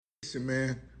Listen,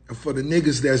 man, and for the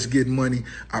niggas that's getting money,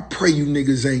 I pray you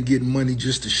niggas ain't getting money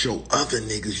just to show other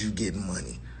niggas you getting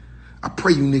money. I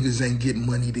pray you niggas ain't getting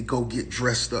money to go get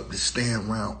dressed up to stand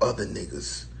around other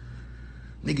niggas.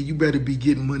 Nigga, you better be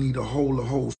getting money to hold the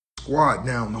whole squad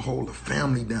down, to hold the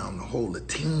family down, to hold the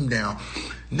team down.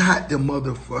 Not to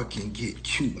motherfucking get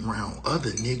cute around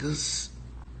other niggas.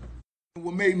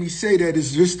 What made me say that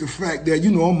is just the fact that,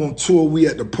 I'm on tour, we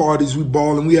at the parties, we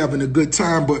balling, we having a good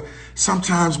time, but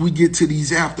sometimes we get to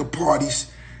these after parties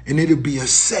and it'll be a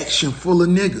section full of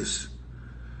niggas.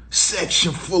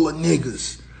 Section full of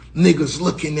niggas. Niggas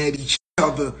looking at each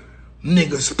other,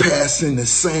 niggas passing the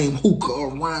same hookah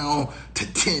around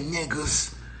to 10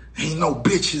 niggas. Ain't no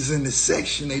bitches in the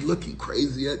section, they looking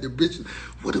crazy at the bitches.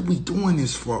 What are we doing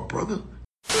this for, brother?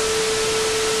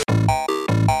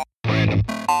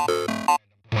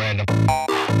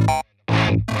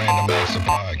 Random Acts of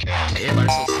Podcast.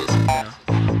 Everybody's so sensitive now.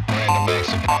 Random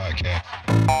Acts of Podcast.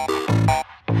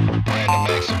 Random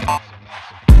Acts of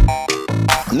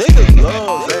Niggas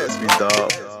love Zaxby,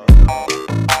 dog.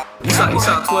 You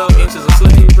saw 12 inches of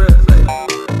sleeve, bro. Like,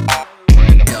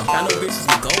 I know bitches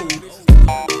with gold.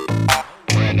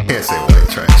 Can't say white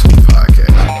trash on the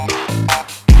podcast.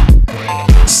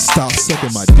 Stop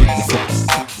sucking my dick.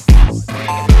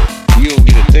 You don't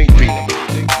get a think piece.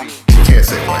 You can't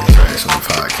say white trash on the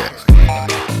podcast.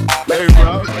 Hey, bro,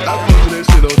 I posted that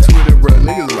shit on Twitter, bro.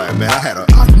 Niggas like, man, I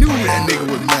knew that nigga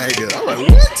was MAGA. I'm like,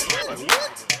 what?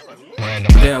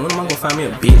 Damn, when am I gonna find me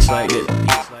a bitch like that?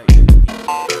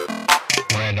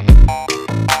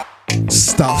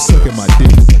 Stop sucking my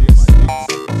dick.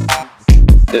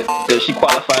 Does she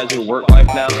qualify as your work wife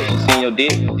now since she's seen your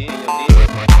dick?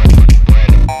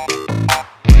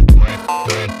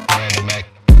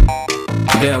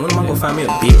 Damn, when am I gonna find me a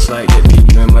bitch like that?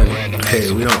 Give me money.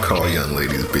 Hey, we don't call young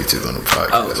ladies bitches on the podcast.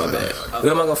 Oh, my bad.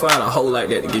 When am I gonna find a hoe like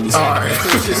that to give me some? Alright.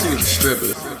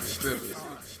 Strippers.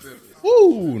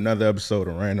 Woo! Another episode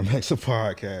of Random Acts of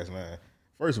Podcast, man.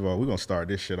 First of all, we're gonna start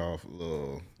this shit off a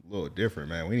little different,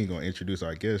 man. We ain't gonna introduce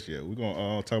our guest yet. We're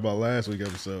gonna talk about last week's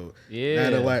episode. Yeah.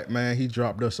 Nadalak, man, he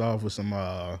dropped us off with some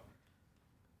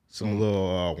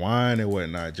little wine and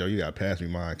whatnot. Joe, you gotta pass me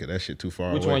mine because that shit too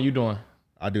far Which away. one you doing?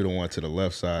 I do the one to the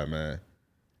left side, man.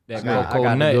 That Snap. cocoa I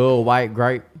got nut. the good white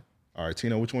grape. All right,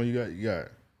 Tino, which one you got? You got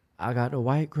I got the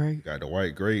white grape. the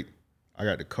white grape. I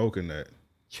got the coconut.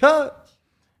 Church.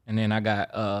 And then I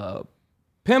got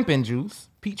pimpin' juice,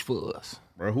 peach fuzz.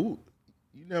 Bro, who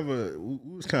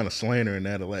was kind of slandering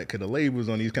Nadalak because the labels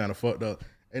on these kind of fucked up.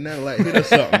 And Nadalak, hit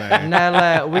us up, man. Now,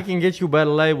 lad, we can get you better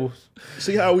labels.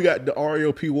 See how we got the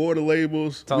REOP water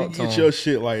labels? Talk We to can get 'em. your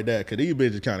shit like that because these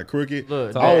bitches kind of crooked.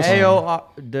 Look, the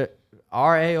Awesome. the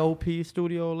RAOP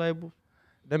studio labels,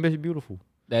 them bitches beautiful.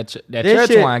 That This church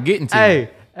shit- wine getting to you.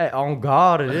 Hey, on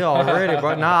God, it is already,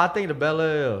 bro. Nah, I think the Bel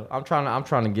Air. I'm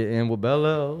trying to get in with Bel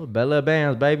Air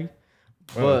bands, baby.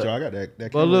 Bro, But, Joe, I got that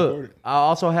but camera look, recorded. I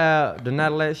also have the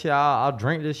Nadalak shit. I'll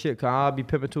drink this shit because I'll be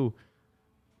pimping too.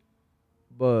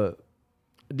 But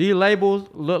these labels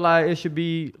look like it should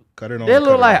be. Cut it on. They cut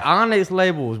look it like off. Onyx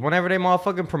labels. Whenever they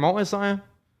motherfucking promoting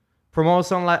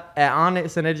something like at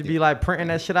Onyx, and they just be like printing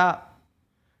that shit out.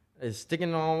 It's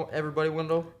sticking on everybody's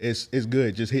window. It's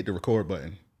good. Just hit the record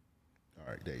button.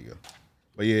 All right, there you go.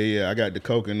 But yeah, I got the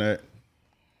coconut.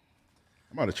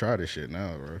 I'm about to try this shit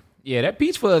now, bro. Yeah, that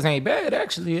peach fuzz ain't bad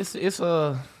actually. It's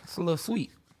a little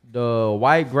sweet. The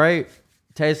white grape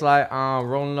tastes like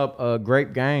rolling up a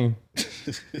grape game.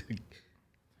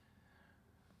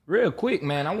 Real quick,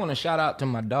 man, I want to shout out to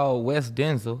my dog Wes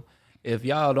Denzel. If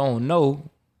y'all don't know,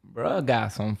 bruh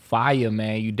got some fire,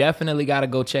 man. You definitely got to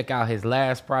go check out his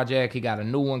last project. He got a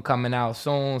new one coming out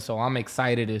soon, so I'm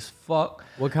excited as fuck.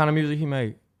 What kind of music he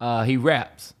make? He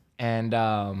raps, and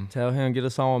Tell him get a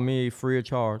song with me free of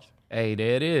charge. hey,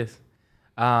 there it is.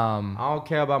 I don't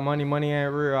care about money. Money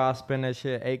ain't real. I'll spend that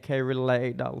shit. 8K really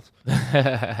like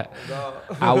 $8.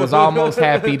 I was almost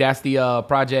happy. That's the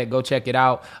project. Go check it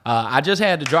out. I just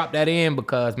had to drop that in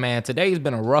because, man, today's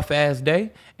been a rough ass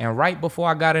day. And right before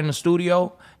I got in the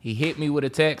studio, he hit me with a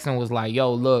text and was like,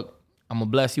 yo, look, I'm going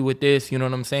to bless you with this. You know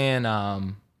what I'm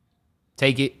saying?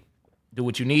 Take it. Do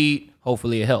what you need.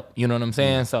 Hopefully it help. You know what I'm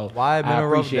saying? So Why it been I a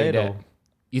rough appreciate day, that. though?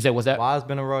 You said, what's that? Why it's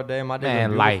been a rough day? My day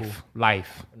Man, been beautiful.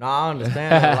 life. No, I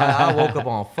understand that. Like, I woke up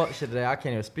on fuck shit today. I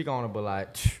can't even speak on it, but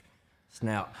like,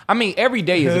 snap. I mean, every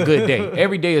day is a good day.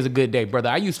 Every day is a good day, brother.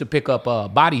 I used to pick up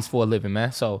bodies for a living,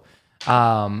 man. So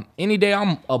any day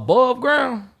I'm above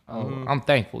ground, I'm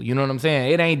thankful. You know what I'm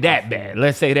saying? It ain't that bad.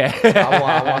 Let's say that.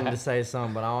 I wanted to say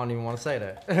something, but I don't even want to say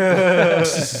that.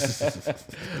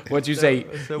 What you say?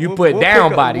 So You we'll- put we'll down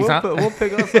pick up- bodies, we'll huh? We'll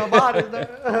pick up some bodies. All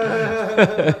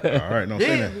right, don't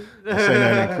say that. Don't say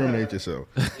that and incriminate yourself.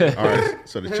 All right,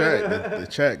 so the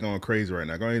chat going crazy right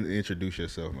now. Go ahead and introduce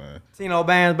yourself, man. Tino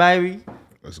Bands, baby.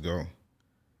 Let's go.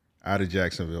 Out of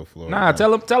Jacksonville, Florida. Nah, man.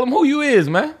 tell them who you is,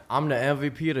 man. I'm the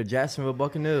MVP of the Jacksonville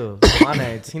Buccaneers. My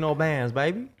name Tino Bands,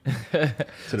 baby. To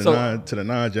the So-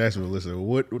 non-Jacksonville listener,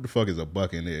 what the fuck is a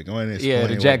Buccaneer? Go ahead and explain Yeah, the what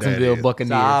that Jacksonville is. So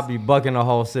Buccaneers. I'll be bucking the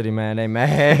whole city, man. They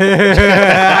mad.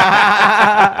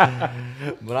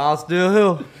 But I'm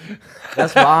still here.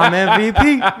 That's why I'm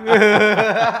MVP.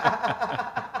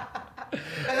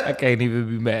 I can't even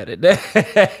be mad at that.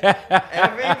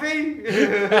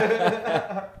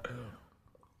 MVP.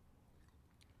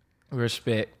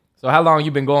 Respect. So how long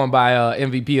you been going by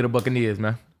MVP of the Buccaneers,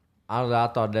 man? Honestly, I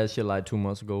thought that shit like 2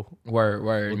 months ago.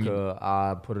 Word. Because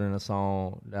I put it in a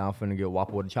song that I'm finna get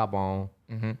Whopper with a chop on.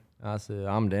 Mm-hmm. I said,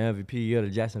 I'm the MVP of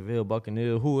the Jacksonville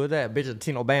Buccaneers. Who is that? Bitch,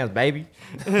 Tino Bands, baby.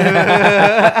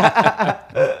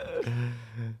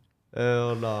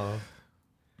 Hell no.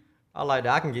 I like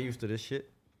that. I can get used to this shit.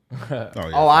 Yeah,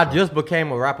 I just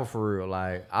became a rapper for real.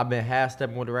 Like, I've been half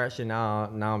stepping with the rap shit. Now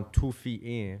I'm 2 feet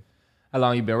in. How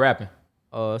long you been rapping?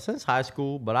 Since high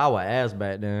school, but I was ass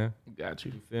back then. Got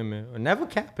you. You feel me? Never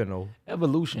capping though.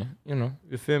 Evolution, you know.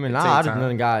 You feel me? It Nah, take I just time.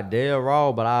 done got dead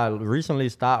raw, but I recently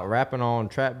stopped rapping on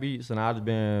trap beats, and I just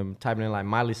been typing in like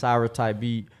Miley Cyrus type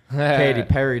beat, Katy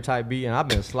Perry type beat, and I've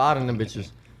been sliding them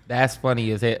bitches. That's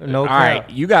funny as hell. No All cap. right,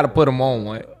 you got to put them on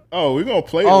one. Oh, we gonna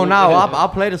play. Oh it. no, I'll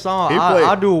play the song. He played-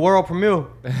 I'll do a world premiere.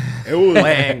 It was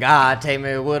When God take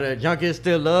me with a junkie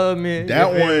still love me.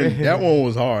 that You feel me? one. That one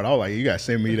was hard. I was like, you gotta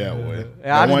send me that one.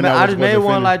 Yeah, The one that I was just made supposed to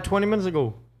one finish- like 20 minutes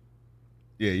ago.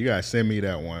 Yeah, you gotta send me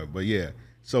that one. But yeah,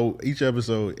 so each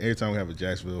episode, every time we have a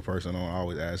Jacksonville person on, I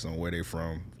always ask them where they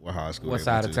from, what high school, What they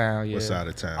side went of to, town, yeah. what side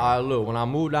of town. All right, look, when I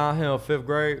moved down here in 5th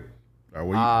grade,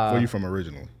 Where you from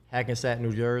originally? Hackensack,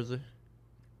 New Jersey.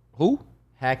 Who?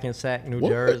 Hackensack, New What?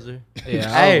 Jersey.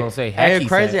 Yeah, I was gonna say hey, hacky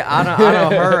crazy. sack. I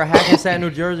done heard Hackensack, New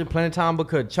Jersey plenty of time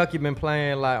because Chucky been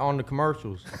playing like on the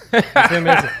commercials. You feel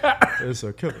me? It's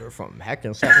a killer from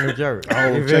Hackensack, New Jersey.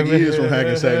 Oh, You feel Chucky me? is from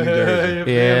Hackensack, New Jersey. You feel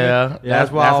me? Yeah,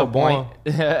 That's why I a was born. point.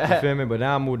 You feel me? But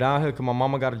now I moved down here because my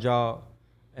mama got a job,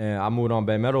 and I moved on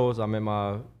Bay Meadows. I met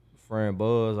my friend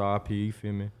Buzz, RP. You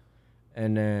feel me?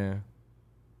 And then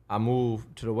I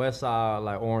moved to the west side,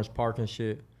 like Orange Park and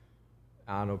shit.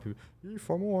 I know people. You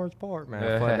from Orange Park,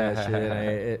 man? Fuck that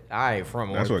shit. I ain't from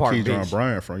Orange That's where Park, Keydron bitch.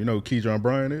 Bryan from. You know who Keydron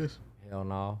Bryan is? Hell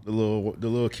no. The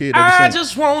little kid. I That be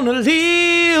just want to live.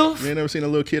 singing. You ain't never seen a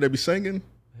little kid that be singing?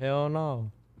 Hell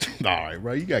no. All right,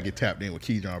 bro. You gotta get tapped in with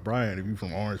Keydron Bryan if you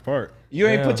from Orange Park. You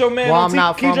ain't Yeah. put your man Well, on I'm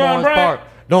not from Keydron Orange Bryant? Park.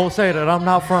 Don't say that I'm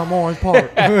not from Orange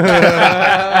Park.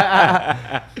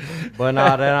 But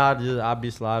nah, then I be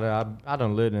sliding. I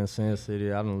done lived in Sin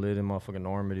City. I done lived in motherfucking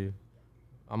Normandy.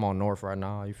 I'm on North right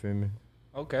now. You feel me?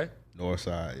 Okay. North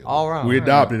side. All around. We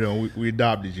adopted him. We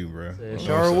adopted you, bro.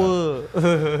 Sure would. Hold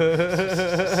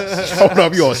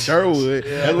up, you on Sherwood.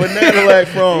 That's where Nadillac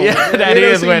from. Yeah, You that ain't never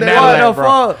is seen where Nadillac. Nadillac What the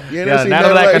from. fuck? You ain't Yeah, never seen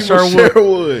Nadillac Nadillac of from Sherwood.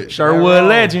 Sherwood. Sherwood wrong.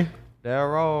 legend. That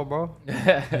raw, bro.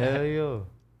 Hell yeah.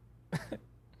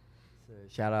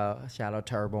 Shout out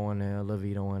Turbo in there,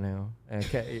 Levito in there. And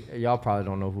K, y'all probably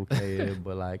don't know who K is,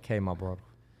 but like K my brother.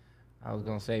 I was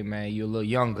gonna say, man, you a little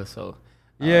younger, so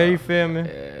Yeah, you feel me?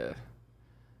 yeah,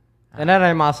 And that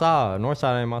ain't my side. North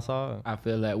side ain't my side. I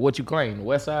feel that. What you claim, the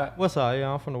West Side? West side, yeah,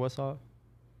 I'm from the west side.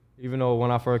 Even though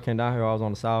when I first came down here, I was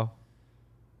on the south.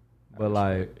 But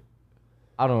like,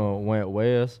 I done went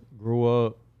west, grew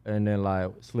up, and then like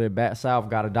slid back south,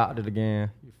 got adopted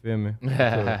again. You feel me?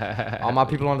 So, all my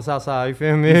people on the south side, you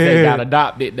feel me? They got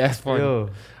adopted. That's funny.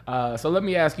 Yeah. So let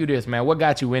me ask you this, man. What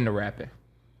got you into rapping?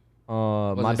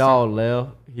 My it dog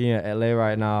Lel, he in LA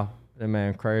right now. That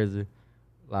man crazy.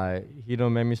 Like he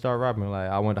done made me start rapping. Like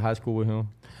I went to high school with him.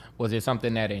 Was it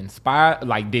something that inspired?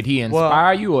 Like, did he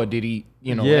inspire you, or did he,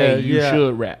 Yeah, hey, you yeah.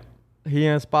 should rap? He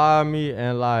inspired me,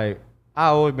 and like I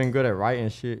always been good at writing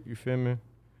shit. You feel me?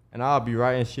 And I'll be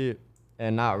writing shit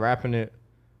and not rapping it.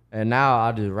 And now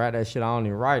I just write that shit. I don't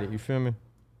even write it. You feel me?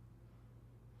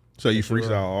 So you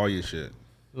freestyle all your shit.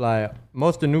 Like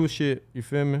most of the new shit. You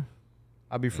feel me?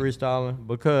 I be freestyling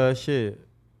because shit.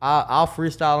 I'll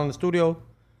freestyle in the studio.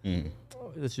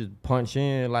 It's just punch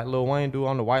in like Lil Wayne do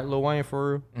on the white Lil Wayne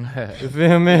for real. You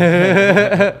feel me?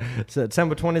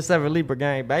 September 27th Libra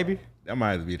gang, baby. That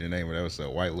might be the name of that. Was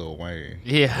White Lil Wayne.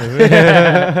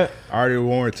 Yeah. I already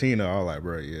warned Tina. I was like,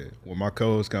 bro, yeah. When my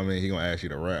co-host come in, he gonna ask you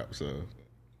to rap. So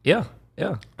Yeah.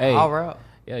 Hey. I'll rap.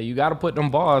 Yeah, you got to put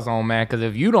them bars on, man, because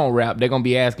if you don't rap, they're going to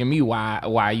be asking me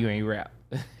why you ain't rap.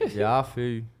 Yeah, I feel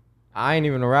you. I ain't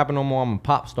even a rapper no more. I'm a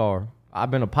pop star. I've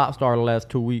been a pop star the last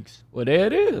 2 weeks. Well, there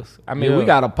it is. I mean, we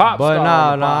got a pop but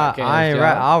star. But I ain't y'all.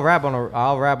 rap.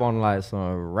 I'll rap on like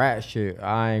some rap shit.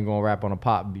 I ain't gonna rap on a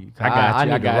pop beat. I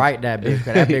need to write that bitch,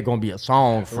 because that bitch gonna be a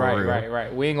song for real.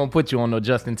 Right. We ain't gonna put you on no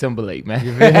Justin Timberlake, man.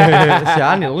 Shit,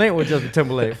 I need to link with Justin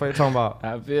Timberlake. What you talking about?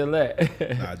 I feel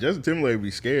that. Nah, Justin Timberlake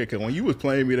be scared because when you was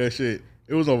playing me that shit,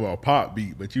 it was over a pop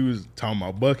beat, but you was talking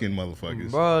about bucking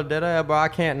motherfuckers. Bro, I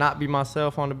can't not be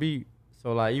myself on the beat.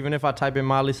 So like, even if I type in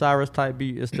Miley Cyrus type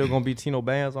beat, it's still gonna be Tino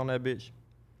Bands on that bitch.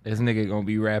 This nigga gonna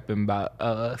be rapping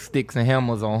about sticks and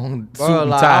hammers on Bro, suit and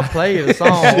like, tie. I play the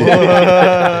song.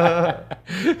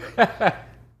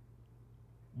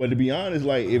 But to be honest,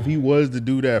 like if he was to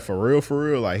do that for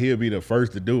real, like he'll be the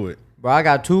first to do it. Bro, I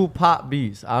got 2 pop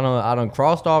beats. I done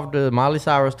crossed off the Miley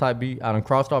Cyrus type beat. I done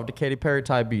crossed off the Katy Perry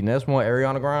type beat. And that's one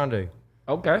Ariana Grande.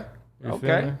 Okay. You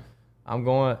feel me? I'm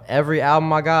going, every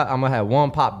album I got, I'm gonna have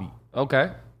 1 pop beat.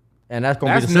 Okay. And that's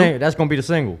gonna be the single. That's gonna be the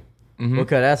single. Mm-hmm.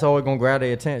 Because that's always gonna grab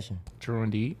their attention. True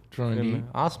indeed.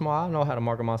 I'm smart. I know how to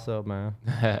market myself, man.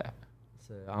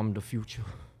 So I'm the future.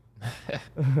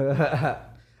 I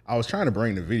was trying to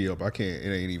bring the video up. I can't.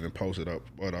 It ain't even posted up.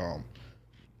 But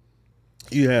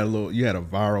you had a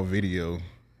viral video.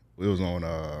 It was on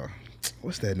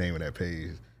what's that name of that page?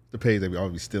 The page that we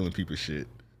always be stealing people's shit.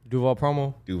 Duval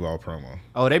Promo.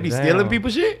 Oh, they be stealing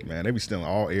people's shit? Man, they be stealing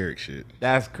all Eric shit.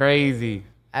 That's crazy.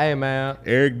 Hey, man.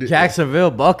 Eric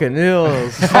Jacksonville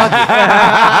Buccaneers. Fuck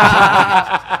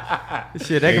it.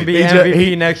 Shit, they can be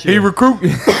MVP next year. He recruiting.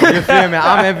 You feel me?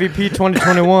 I'm MVP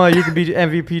 2021. You can be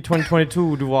MVP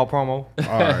 2022, Duval Promo.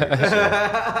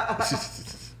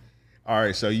 All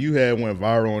right, so you had went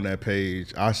viral on that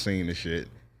page. I seen the shit.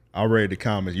 I read the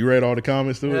comments. You read all the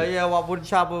comments too? Yeah, well, with the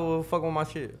chopper fucking with my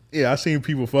shit. Yeah, I seen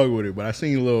people fuck with it, but I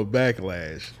seen a little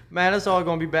backlash. Man, that's all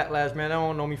gonna be backlash, man. They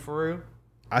don't know me for real.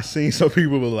 I seen some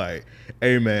people were like,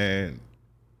 "Hey, man,"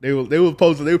 they were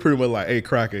posting. They were pretty much like, "Hey,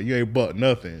 Cracker, you ain't buck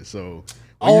nothing." So,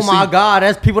 oh my God,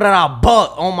 that's people that I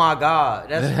buck. Oh my God,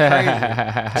 that's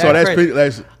crazy. So that's crazy.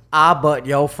 That's I butt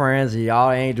your friends and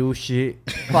y'all ain't do shit.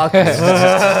 Fuck it.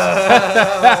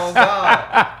 Oh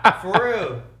God, for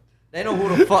real. They know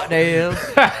who the fuck they is.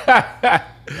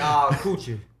 Nah,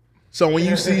 coochie. So when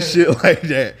you see shit like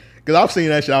that, because I've seen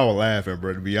that shit, I was laughing,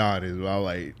 bro, to be honest. I was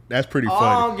like, that's pretty funny.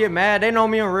 I don't get mad. They know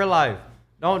me in real life.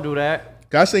 Don't do that.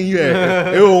 Cause I seen you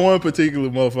had, it was one particular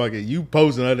motherfucker, you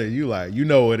posting other, you like, you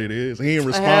know what it is. He ain't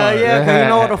respond. Hell yeah, because you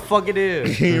know what the fuck it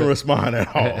is. He ain't respond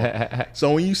at all.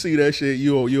 So when you see that shit,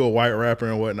 you a white rapper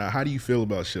and whatnot, how do you feel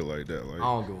about shit like that? Like, I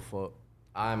don't give a fuck.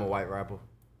 I am a white rapper.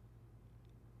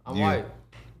 I'm Yeah. white.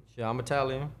 Shit, I'm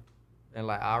Italian and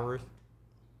like Irish.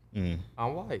 I'm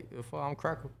white. I'm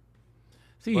cracker.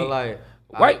 See, But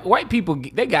like white people,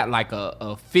 they got like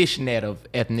a fishnet of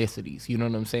ethnicities. You know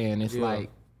what I'm saying? It's like,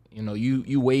 you know,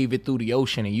 you wave it through the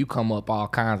ocean and you come up all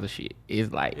kinds of shit.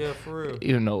 It's like, yeah, for real.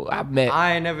 you know,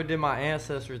 I ain't never did my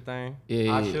ancestry thing.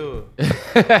 Yeah, I yeah. should. You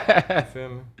feel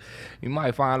me? You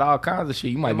might find all kinds of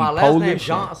shit. You might And be my last Polish. name and-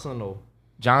 Johnson though.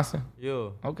 Johnson?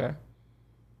 Yeah. Okay.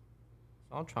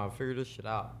 I'm trying to figure this shit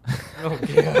out. I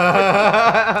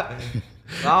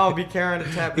don't be carrying the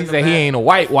tap. He said he ain't a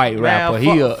white rapper.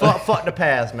 Man, fuck the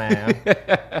past, man.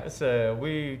 It's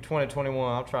we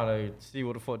 2021. I'm trying to see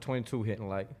what the fuck 22 hitting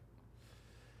like.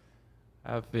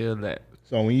 I feel that.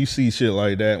 so when you see shit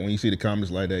like that, when you see the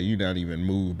comments like that, you not even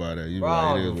moved by that. You Bro,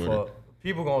 I like, don't it is give a what it. fuck.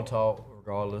 People gonna talk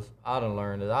regardless. I done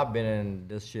learned this. I've been in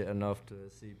this shit enough to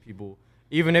see people.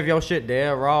 Even if your shit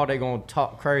dead raw, they gonna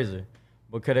talk crazy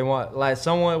because they want. Like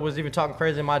someone was even talking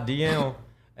crazy in my DM,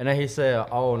 and then he said,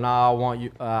 "Oh, nah, I want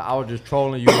you. I was just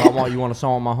trolling you. I want you on a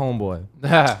song with my homeboy."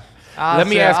 Let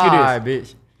me ask you this. All right,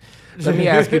 bitch. Let me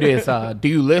ask you this. Do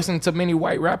you listen to many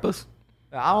white rappers?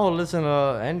 I don't listen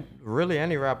to really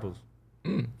any rappers.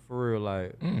 For real,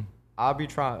 like I be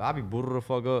booted the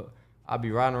fuck up. I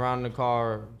be riding around in the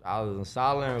car, I was in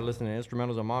silent or listening to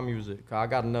instrumentals of my music. Cause I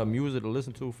got enough music to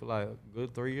listen to for like a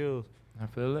good 3 years. I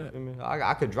feel that. You feel me?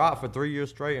 I could drop for 3 years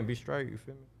straight and be straight. You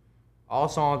feel me? All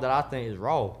songs that I think is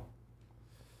raw.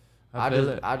 I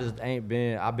just ain't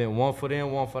been. I've been 1 foot in,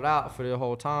 1 foot out for the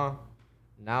whole time.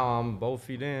 Now I'm both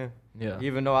feet in. Yeah.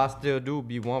 Even though I still do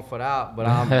be 1 foot out, but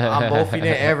I'm both feet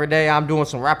in every day. I'm doing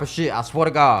some rapper shit. I swear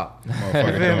to God.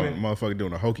 Motherfucker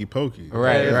doing a hokey pokey.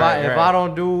 Right. If I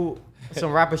don't do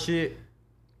some rapper shit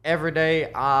every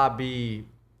day, I'll be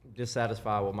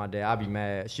dissatisfied with my day. I'll be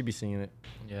mad. She be seeing it.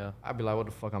 Yeah. I'll be like, what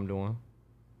the fuck I'm doing?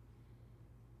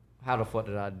 How the fuck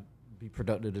did I be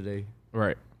productive today?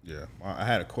 Right. Yeah, I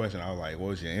had a question. I was like, "What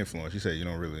was your influence?" You said you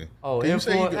don't really. Oh, Can you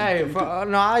say you influence. could- Hey,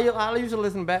 no, I used to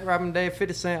listen to Back Rapping Day,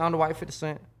 50 Cent, on the white 50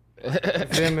 Cent. You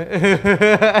feel me?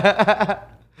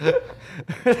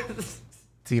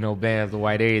 Tino Bands, the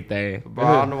white everything. Bro,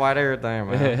 on the white everything,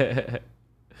 man.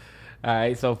 All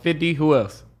right, so 50. Who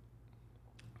else?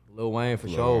 Lil Wayne for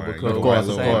Lil sure, Wayne, because of course,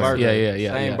 the of same course. birthday.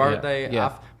 Yeah, Same birthday.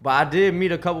 yeah. But I did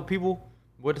meet a couple people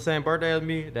with the same birthday as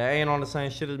me that ain't on the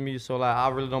same shit as me. So like, I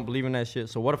really don't believe in that shit.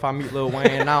 So what if I meet Lil Wayne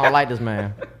and I don't like this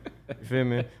man? You feel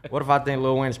me? What if I think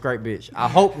Lil Wayne's a straight bitch? I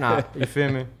hope not. You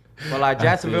feel me? But like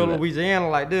Jacksonville, that. Louisiana,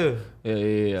 like this.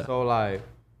 Yeah. So like,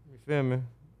 you feel me?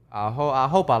 I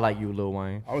hope I like you, Lil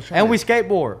Wayne. I was trying And to- we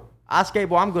skateboard. I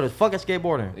skateboard. I'm good as fuck at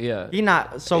skateboarding. Yeah. He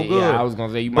not so Yeah, good. I was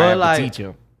gonna say you might have to teach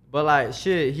him. But like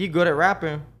shit, he good at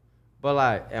rapping. But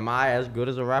like, am I as good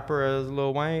as a rapper as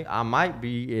Lil Wayne? I might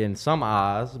be in some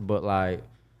eyes, but like,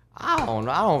 I don't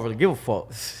know. I don't really give a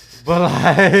fuck. But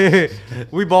like,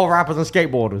 we both rappers and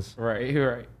skateboarders. Right.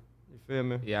 You feel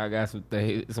me? Yeah, I got some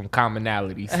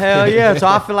commonalities. Hell yeah. So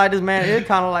I feel like this man is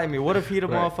kind of like me. What if he the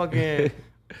Right. motherfucking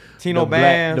Tino the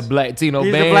Bands? black Tino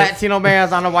He's Bands. the black Tino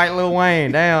Bands on the white Lil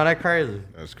Wayne. Damn, that crazy.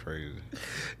 That's crazy.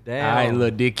 Damn. All right,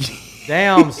 little Dicky.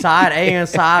 Damn, side A and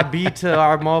side B to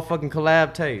our motherfucking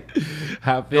collab tape.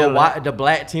 I feel like The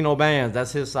black Tino Bands,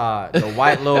 that's his side. The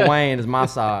white Lil Wayne is my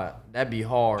side. That'd be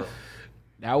hard.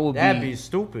 that'd be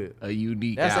stupid. a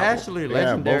unique That's album. actually Yeah,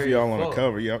 legendary. both of y'all as on the fuck.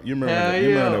 cover. You remember? Hell You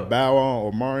remember yeah. the Bow Wow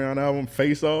or Marion album,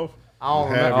 Face Off? I don't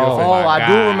Have remember. your Oh, face. my I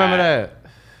do God. remember that.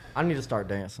 I need to start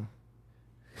dancing.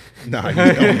 Nah, you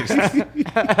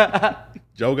don't.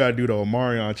 Joe got to do the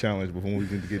Omarion challenge before we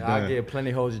can get I done. get plenty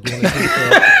hoes doing this.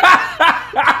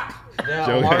 Damn,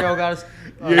 Joe- Mario got us.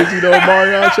 You ain't see the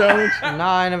Omarion challenge?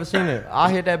 Nah, I ain't never seen it. I'll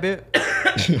hit that bit.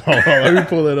 Hold on, let me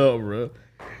pull it up, bro.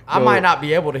 I might not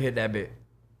be able to hit that bit.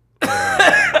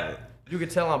 You can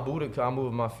tell I'm booted because I'm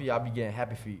moving my feet. I be getting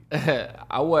happy feet.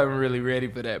 I wasn't really ready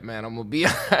for that, man. I'm gonna be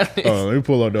honest. Let me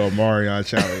pull up the Omarion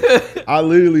challenge. I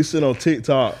literally sit on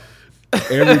TikTok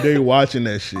every day watching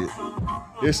that shit.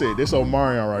 This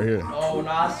Omarion right here. Oh, no,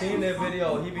 I seen that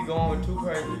video. He be going too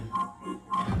crazy.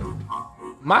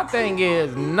 My thing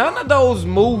is, none of those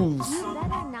moves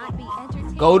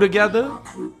go together.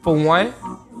 For one,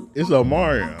 It's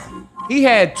Omarion. he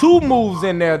had two moves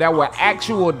in there that were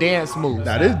actual dance moves.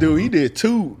 Now this dude, he did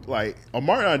two. Like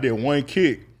Omarion did one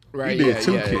kick. He did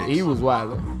two kicks. He was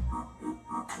wilding.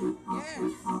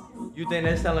 You think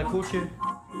they selling coochie?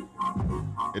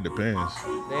 It depends.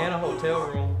 They in a hotel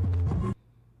room.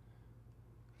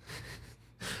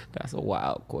 That's a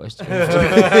wild question.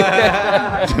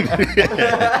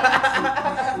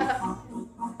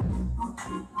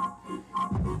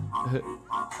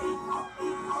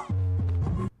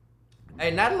 Hey,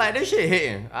 not like this shit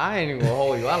hitting. I ain't even gonna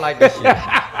hold you. I like this shit.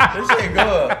 This shit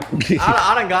good.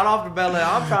 I done got off the Bel Air.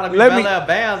 I'm trying to be Let Bel me- Air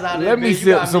Bands out there. Let me bitch. You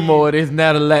sip got some me- more of this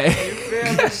Natalie. You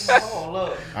feel me? Oh,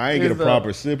 look. I ain't get a It's,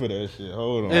 proper sip of that shit.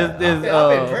 Hold on. This I've been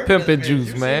drinking pimpin' this bitch. juice,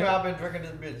 You see man. me? I've been drinking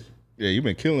this bitch. Yeah, you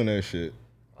been killing that shit.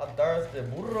 I'm thirsty.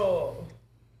 Burro.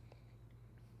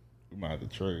 We might have to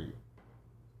trade.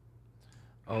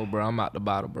 Oh, bro, I'm out the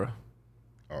bottle, bro.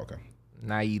 Oh, okay.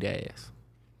 Naive ass.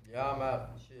 Yeah, I'm out.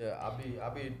 Shit, I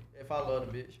be, if I love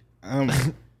the bitch.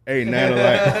 Hey, Natalie.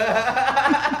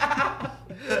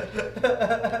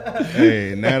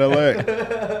 Hey, Natalie.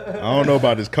 I don't know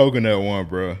about this coconut one,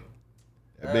 bro.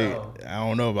 I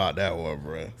don't know about that one,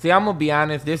 bro. See, I'm gonna be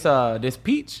honest. This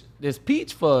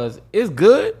peach fuzz is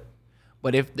good,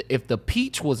 but if the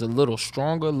peach was a little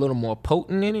stronger, a little more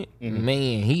potent in it,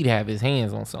 man, he'd have his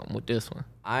hands on something with this one.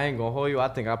 I ain't gonna hold you. I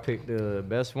think I picked the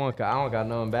best one because I don't got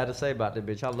nothing bad to say about this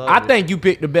bitch. I love it. I think you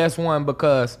picked the best one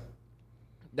because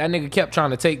that nigga kept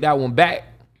trying to take that one back.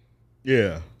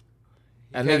 Yeah.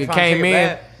 That kept nigga trying to came take it in.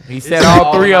 back. He It's set like,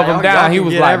 all oh, three of y'all- them down. y'all He can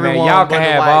was get like, man, everyone y'all but can the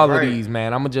have white all of grape." these,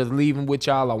 man. I'm gonna just leave them with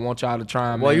y'all. I want y'all to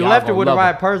try them. Well, you left it with the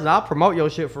right person. I'll promote your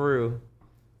shit for real.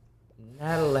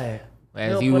 Natalie.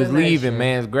 As he was leaving,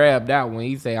 man's grabbed that one.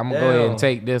 He said, I'm gonna go ahead and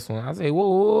take this one. I say, whoa,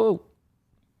 whoa, whoa.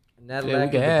 Natalie, Yeah, we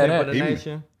we can have that. the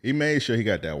nation. He made sure he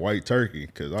got that white turkey.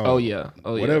 Cause Oh, yeah.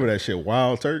 Oh, yeah. whatever that shit,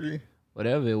 wild turkey.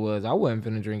 Whatever it was, I wasn't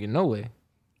finna drink it no way.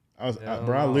 I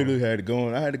literally had to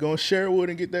go. I had to go in Sherwood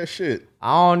and get that shit.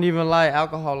 I don't even like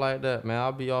alcohol like that, man.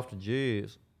 I'll be off the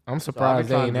jizz. I'm surprised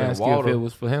they trying ain't to drink asked you if water. it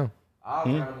was for him. I'll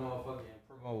try to motherfucking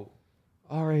promote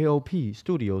RAOP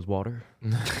Studios water.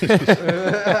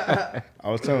 I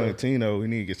was telling Tino we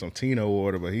need to get some Tino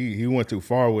water, but he went too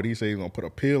far with it. He said he was gonna put a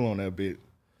pill on that bit.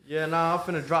 Yeah, nah, I'm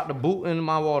finna drop the boot in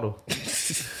my water.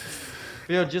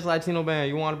 Feel just like Tino Band.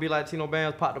 You want to be like Tino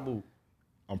Band's? Pop the boot.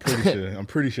 I'm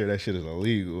pretty sure that shit is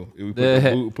illegal.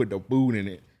 If we put the boot in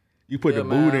it. You put the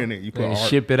boot in it. You put And art.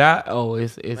 ship it out. Oh,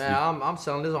 it's Man, I'm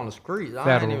selling this on the streets. I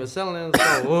Federal. ain't even selling it in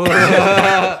the store.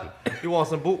 You want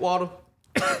some boot water?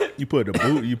 You put the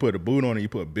boot. You put the boot on it. You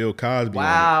put Bill Cosby on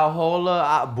Wow, hold up.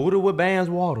 I booted with Bands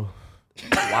water.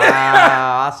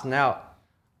 Wow, I snapped.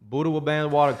 Booted with Bands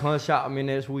water. Come shop me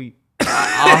next week.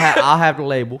 I'll have the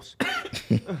labels.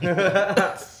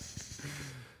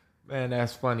 man,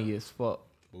 that's funny as fuck.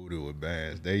 it. Booted with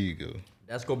bands. There you go.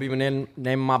 That's gonna be the name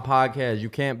of my podcast. You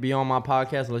can't be on my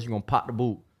podcast unless you're gonna pop the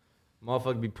boot.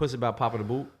 Motherfucker be pussy about popping the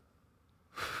boot.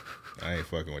 I ain't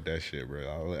fucking with that shit, bro.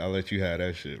 I'll let you have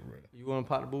that shit, bro. You wanna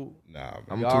pop the boot? Nah, man.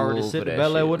 I'm You too already old sit for the that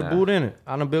Bel Air shit with the now. boot in it.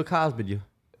 I done Bill Cosby you.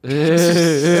 Every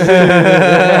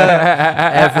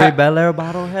Bel Air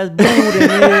bottle has boot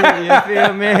in it. You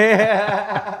feel me?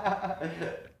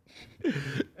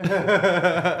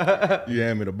 You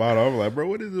hand me the bottle. I'm like, bro,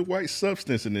 what is the white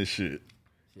substance in this shit?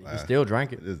 You still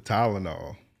drank it. It's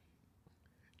Tylenol.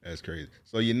 That's crazy.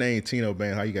 So your name Tino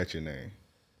Band. How you got your name?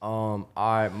 All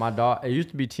right, my dog. It used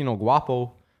to be Tino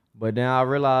Guapo, but then I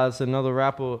realized another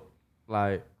rapper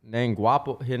like named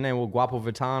Guapo. His name was Guapo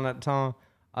Vuitton at the time.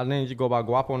 I named you go by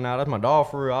Guapo now. That's my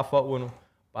dog for real. I fuck with him,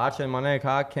 but I changed my name because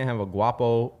I can't have a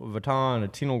Guapo Vuitton and a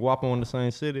Tino Guapo in the same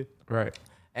city. Right.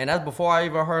 And that's before I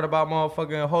even heard about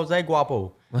motherfucking Jose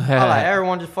Guapo. I like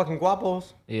everyone just fucking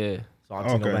Guapos. Yeah. So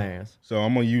I'm Tino Bands. So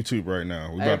I'm on YouTube right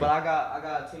now. Hey, but I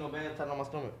got Tino Bands tatted on my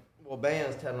stomach. Well,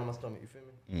 Bands tatted on my stomach. You feel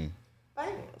me?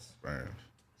 Bands. Bands.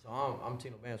 So I'm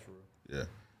Tino Bands for real. Yeah.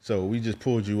 So we just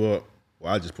pulled you up.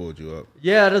 Well, I just pulled you up.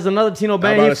 Yeah, there's another Tino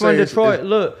about Band. to He's from say, Detroit.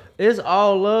 Look, it's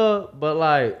all love, but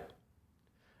like,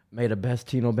 may the best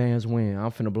Tino Bands win.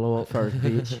 I'm finna blow up first,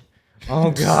 bitch.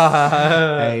 Oh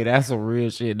God. Hey, that's some real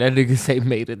shit. That nigga say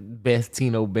made the best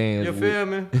Tino Bands. You feel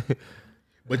me?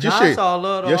 But your Nah, shit, it's all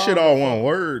love, your though. shit all one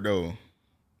word though.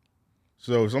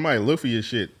 So if somebody look for your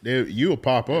shit, you'll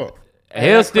pop up.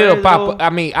 He'll That's still crazy, pop though. up. I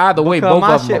mean, either way, Because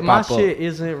both of them will my pop up. shit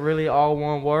isn't really all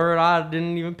one word. I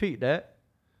didn't even peep that.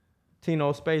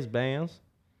 Tino Space Bands.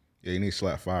 Yeah, you need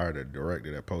Slap Fire, the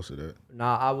director that posted it.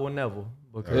 Nah, I will never.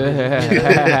 Because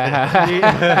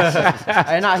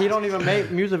hey, nah, he don't even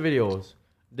make music videos.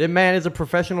 This man is a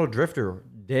professional drifter.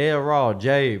 Dead raw.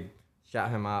 Jabe. Shout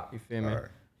him out. You feel me? All right.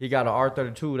 He got an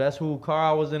R32. That's who car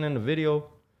I was in the video.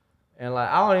 And like,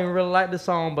 I don't even really like this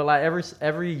song, but like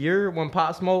every year when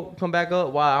Pop Smoke come back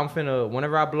up,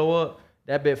 whenever I blow up,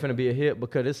 that bit finna be a hit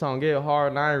because this song get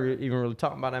hard and I ain't even really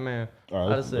talking about that man. All I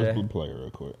right, just let's said, play it real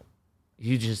quick.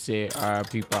 You just said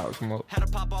R.I.P. Pop Smoke. Had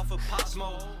to pop off a Pop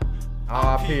Smoke.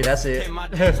 R.I.P. That's it. Came my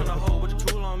dance on the hole with the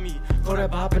tool on me. Go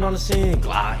that bopping on the scene.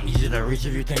 Glide, easy to reach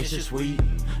if you think shit sweet.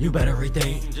 You better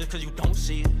rethink just cause you don't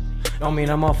see it. Don't mean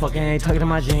that motherfucker ain't tucking in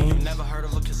my jeans. Never heard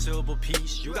of a concealable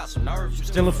piece. You got some nerves. You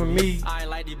Stealing from me. I ain't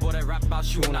like these boy that rap about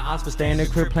you Shooting the odds for staying in the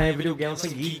crib playing video games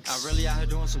with some I geeks. really out here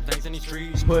doing some things in these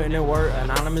streets. Putting in work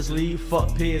anonymously.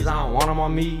 Fuck pigs, I don't want them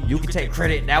on me. You can take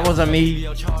credit, that wasn't me.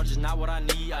 Your charge is not what I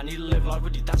need. I need to live life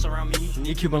with these thoughts around me.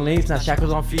 Need Cuban links, not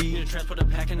shackles on Need feet. to transport the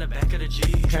pack in the back of the G.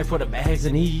 Transport the bags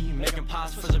in E. Making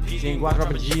pots for some peas. Seeing guac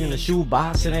drop a G in the shoe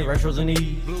box, it ain't retros in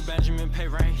E. Blue Benjamin pay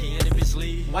rank, he in his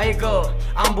sleeve. Wake up,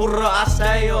 I'm booted up, I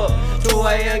stay up. 2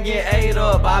 a.m. get ate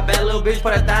up. I bet little bitch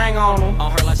put that thing on him.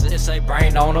 On her license, it say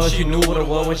brain Don't know if she knew what it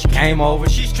was when she came over.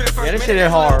 She's tripped first Yeah, this minute, shit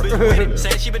is hard. little bitch with it.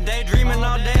 Said she been daydreaming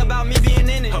all day about me being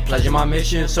in it. Her Pleasure my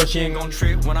mission, so she ain't gon' gon'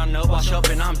 trip when I know wash up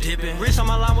and I'm dipping. Wrist on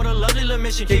my line with a lovely little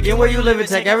mission. kick in where you live and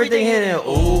take everything hidden.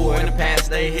 Ooh, in the past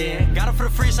they hidden. Got it for the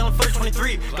free, selling for the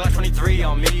 23. Glock 23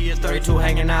 on me, it's 32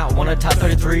 hanging out, one of the top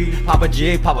 33. Pop a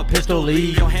jig, pop a pistol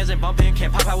lead. Your hands ain't bumping,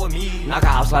 can't pop out with me. Knock a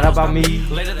house light up by me.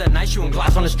 Later that night, shooting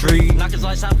Glass on the street. Knock his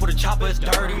lights out for the chopper, it's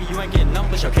dirty. You ain't getting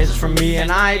numbers. Your cases from me,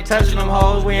 and I ain't touching them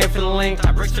hoes. We ain't feeling linked.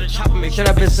 I bricks to the chopper, make Shut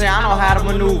up and say I know how to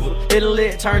maneuver. Hit a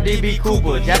lit, turn DB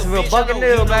Cooper. Jacksonville fucking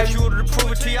deal, baby. Shooter to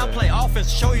prove it to you, I play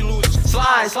offense, show you losers.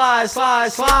 Slide, slide, slide, You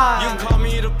slide. can call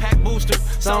me the pack booster.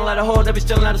 Some let a hoe that be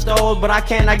stealing out the stores, but I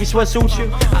can't Nike sweatsuit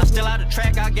you. I still out the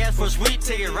track, I guess for a sweet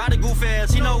ticket. Ride a goof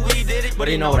ass, he know we did it. But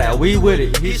he know that we with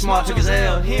it. He smart, took his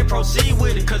L. He ain't proceed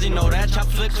with it, cause he know that chop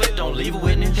flick clip, don't leave a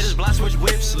witness. Hit his block switch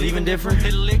whips, Leaving different.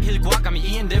 Hit a lick, his guac, got me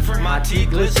eating different. My teeth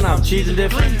glisten, I'm cheesing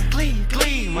different. Glee.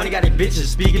 Money got these bitches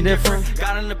speaking different.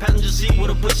 Got in the passenger seat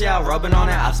with a pussy out, Rubbing on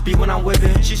it, I speak when I'm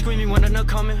whipping. She screaming when they're not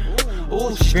coming.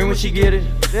 Ooh, she scream when she get it.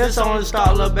 This song to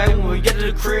start, little baby. When we get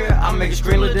to the crib, I make it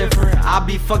scream look different. I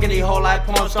be fucking these whole life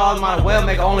porn stars, might as well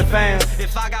make OnlyFans.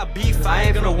 If I got beef, I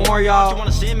ain't gonna warn You y'all.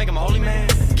 wanna see it, make him a holy man.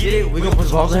 Get it, we gon' put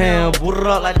some balls in him. Boot it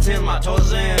up like the 10, my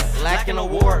toes in. Lacking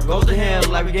award, goes to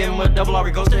him. Like we gave him a double R,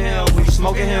 goes to him. We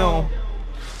smoking him.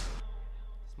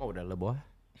 Smoke that little boy.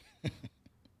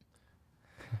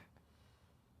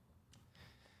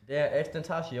 Yeah,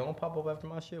 Extentashi, you don't pop up after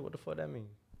my shit. What the fuck that mean?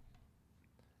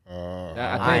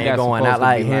 I ain't going out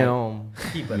like him.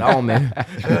 Keep it on, man.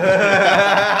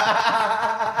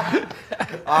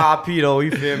 R.I.P. though,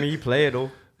 you feel me? You play it though.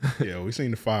 Yeah, we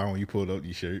seen the fire when you pulled up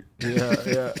your shirt. Yeah.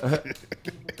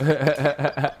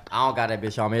 I don't got that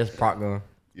bitch on me. It's a prop gun.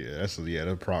 Yeah, that's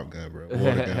the prop gun, bro.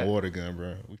 Water gun,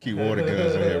 bro. We keep water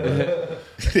guns in here,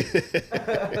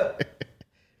 bro.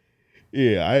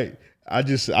 Yeah, I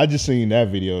just seen that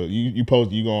video. You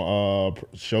gonna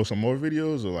show some more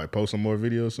videos or like post some more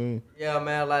videos soon? Yeah,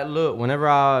 man. Like, look, whenever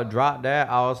I dropped that,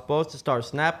 I was supposed to start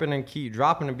snapping and keep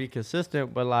dropping and be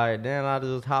consistent, but like, then I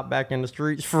just hop back in the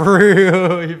streets for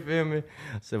real. You feel me?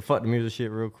 I said, fuck the music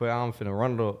shit real quick. I'm finna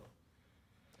run it up.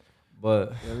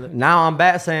 But now I'm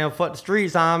back saying, fuck the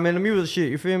streets. I'm in the music shit.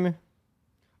 You feel me?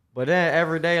 But then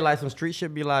every day, like, some street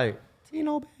shit be like,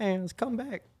 Tino Bands, come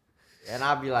back. And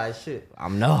I'll be like, shit,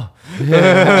 I'm not.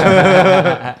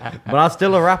 But I'm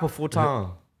still a rapper full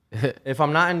time. If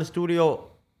I'm not in the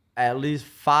studio at least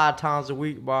 5 times a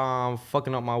week, I'm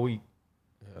fucking up my week.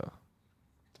 Yeah.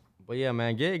 But yeah,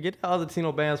 man, get the other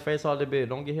Tino Bands face all the bit.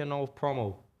 Don't get here no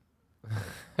promo. Oh,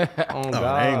 God.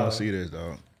 I ain't gonna see this,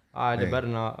 dog. All right, they better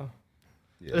not.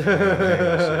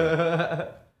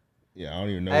 Yeah, I don't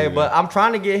even know. Hey, but I'm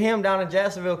trying to get him down in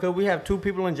Jacksonville because we have 2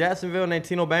 people in Jacksonville named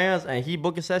Tino Bands, and he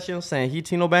booking sessions saying he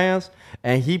Tino Bands,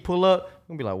 and he pull up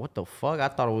and be like, "What the fuck? I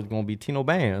thought it was gonna be Tino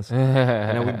Bands," and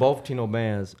then we both Tino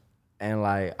Bands, and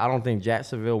like I don't think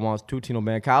Jacksonville wants 2 Tino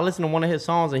Bands. Cause I listen to one of his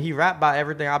songs and he rap about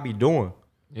everything I be doing.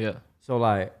 Yeah. So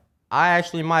like I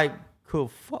actually could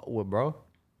fuck with, bro.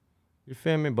 You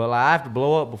feel me? But like I have to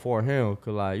blow up before him,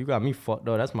 cause like you got me fucked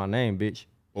up. That's my name, bitch.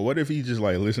 But what if he just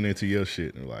like listening to your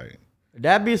shit and like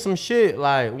that'd be some shit.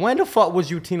 Like when the fuck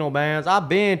was you Tino Bands? I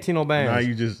been Tino Bands. Now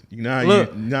you just mad.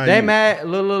 Look. Nah,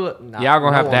 y'all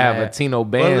gonna have to have a Tino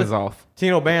Bands off.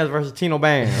 Tino Bands versus Tino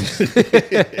Bands.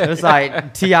 It's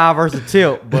like T.I. versus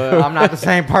Tip, but I'm not the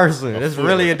same person. It's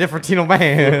really a different Tino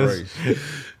Bands.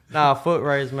 Nah, foot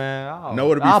race, man.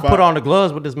 I'll put on the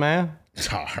gloves with this man.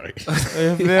 All right. You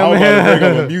feel me? I was about to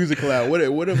bring up a music collab.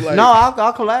 What if like? No,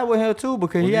 I'll collab with him too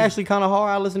because he actually kind of hard.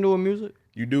 I listen to his music.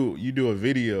 You do a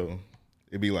video.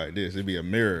 It'd be like this. It'd be a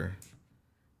mirror.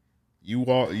 You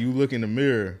look in the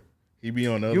mirror. He be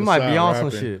on the other side. You might be on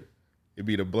rapping. some shit. It'd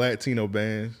be the black Tino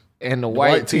Bands. And the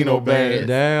white Tino Bands.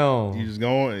 Damn. You just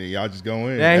go in. Y'all just go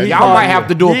in. Yeah, y'all might have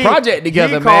to do a project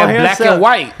together, man. Black and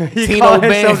white. Tino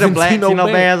Bands and black Tino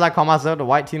Bands. I call myself the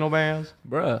white Tino Bands.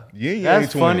 Bruh.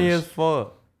 That's funny as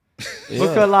fuck.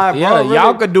 Because like, bro, really,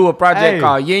 y'all could do a project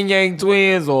called Yin Yang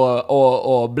Twins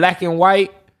or Black and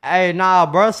White. Hey, nah,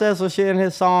 bro said some shit in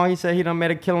his song. He said he done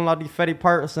made a killing like these Fetty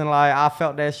Perks, and like I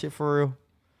felt that shit for real.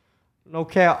 No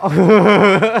cap.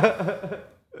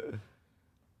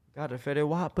 Got a Fetty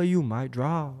Wap, but you might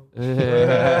drive. All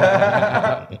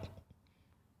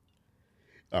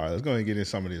right, let's go ahead and get in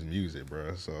some of this music,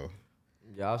 bro. So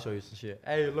yeah, I'll show you some shit.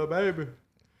 Hey, little baby,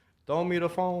 throw me the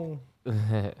phone.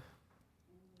 Let's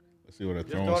see what a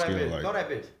throwing skill like. Throw that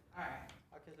bitch. All right,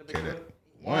 I'll catch the bitch.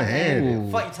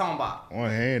 One-handed. Fuck you talking about?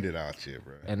 One-handed out shit,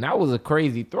 bro. And that was a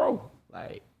crazy throw.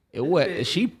 Like it was.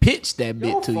 She pitched that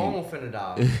bit to you. Your phone finna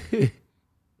die.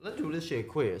 Let's do this shit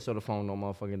quick so the phone don't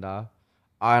motherfucking die.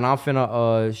 All right, I'm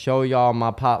finna show y'all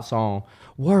my pop song.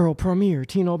 World premiere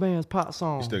Tino Bands pop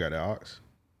song. You still got that aux?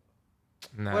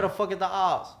 Nah. Where the fuck is the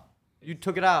aux? You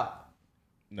took it out.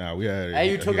 Nah, we had it. Hey,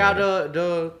 you took out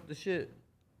the shit.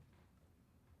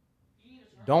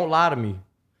 Don't lie to me.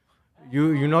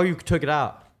 You know you took it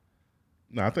out.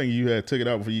 No, I think you had took it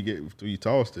out before you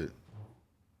tossed it.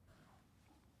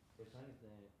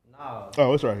 No.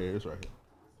 Oh, it's right here. It's right here.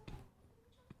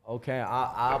 Okay,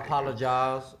 I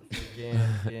apologize for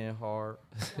getting hard.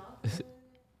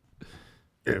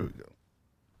 There we go.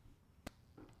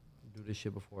 Do this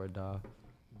shit before I die.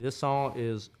 This song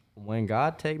is When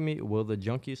God Take Me, Will the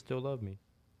Junkies Still Love Me?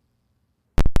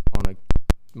 On a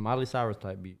Miley Cyrus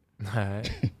type beat.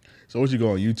 Alright. So what you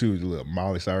go on YouTube to look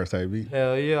Miley Cyrus type beat?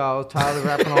 Hell yeah, I was tired of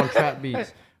rapping on trap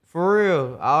beats. For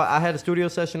real. I had a studio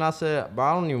session. I said, bro,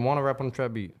 I don't even want to rap on a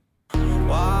trap beat.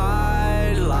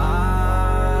 White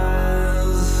lines,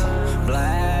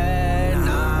 black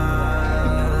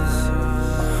nights.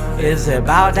 It's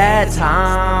about that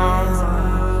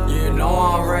time. You know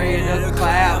I'm ready to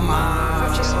clap mine.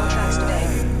 Purchase all tracks today.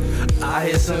 I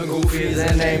hit some goofies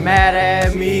and they mad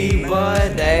at me,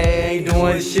 but they ain't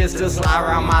doing shit to slide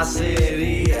around my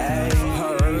city.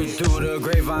 Heard through the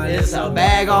grapevine. It's a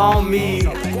bag on me.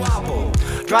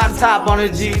 Drop the top on the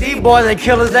G. These boys ain't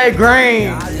killers, they green.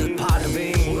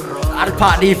 I just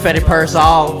popped these Fetty Perks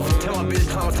off. Tell my bitch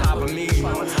come on top of me.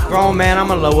 Grown man,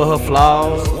 I'm in love with her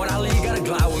flaws. When I leave, gotta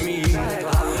glide with me.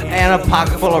 and a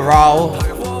pocket full of raw.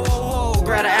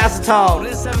 Grab the acetone.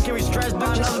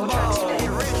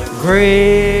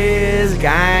 Grizz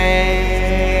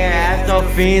gang. After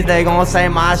fiends, they gon' say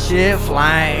my shit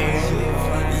flame.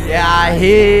 Yeah, I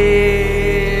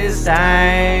hit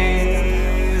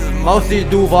things. Most of these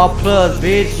Duval Plus,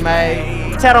 bitch,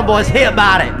 man. Tell them boys hit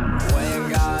about it.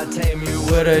 When God take me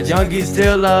with a junkie,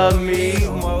 still love me.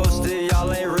 Most of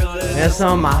y'all ain't really. And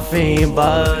some of my fiend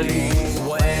buddies.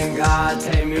 When God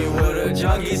take me with a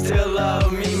junkie, still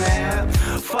love me, man.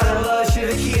 For the love shit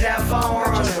to keep that phone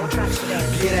running.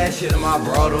 Get that shit to my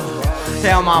brother.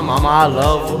 Tell my mama I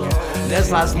love her. That's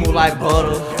not smooth like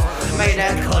butter. Make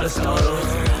that cutter stutter.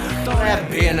 Throw that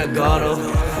beer in the gutter.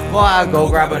 Boy, I go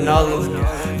grab another.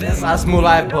 That's not smooth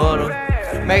like butter.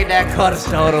 Make that cutter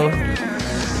stutter.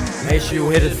 Make sure you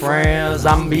hit his friends.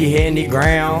 I'ma be hitting the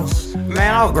grounds.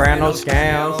 Man, I don't grab no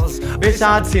scams. Bitch,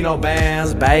 I don't see no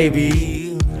bands,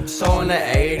 baby. So in the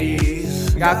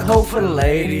 80s, got coke for the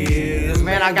ladies.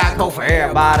 Man, I got coke for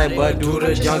everybody, but do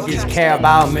the junkies care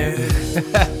about me?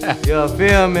 You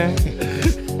feel me?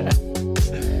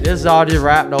 This is all just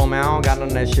rap though, man. I don't got none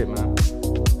of that shit, man.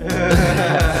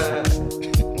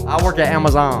 I work at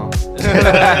Amazon.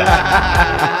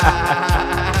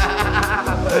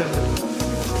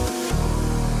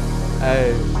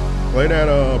 Hey, play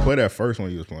that first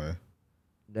one you was playing.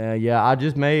 Yeah, I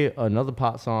just made another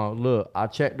pop song. Look, I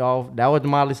checked off. That was the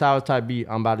Miley Cyrus type beat.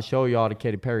 I'm about to show y'all the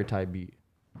Katy Perry type beat.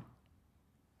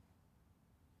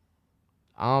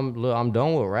 I'm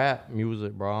done with rap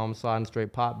music, bro. I'm sliding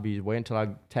straight pop beats. Wait until I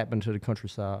tap into the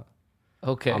countryside.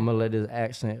 Okay. I'm gonna let this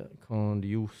accent come to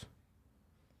use.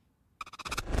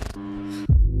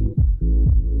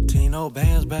 Tino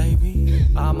bands, baby.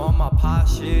 I'm on my pop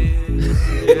shit.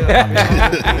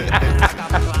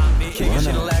 Kicking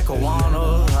shit like a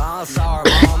wanna. I'm sorry,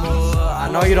 mama. I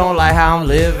know you don't like how I'm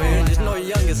living. Just know your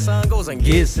youngest son goes and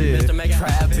gets it. To make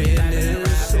trap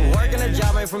business. Working a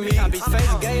job ain't for me. I be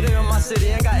face gator in my city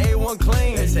and got A1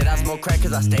 clean. They said I smoke crack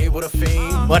cause I stayed with a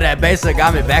fiend. But that basic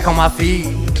got me back on my feet.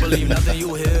 Believe nothing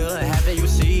you hear, half that you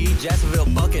see. Jacksonville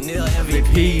Buccaneer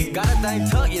MVP. Got a thing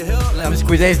tuck, you hear? Let me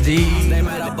squeeze HD. They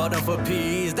made a butter for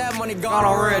peas. That money gone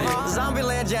already.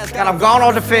 Zombieland jazz got I'm gone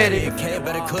on the fetty. K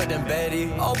better cook than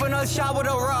Betty. Open up shop with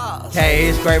a rock.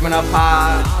 K scraping up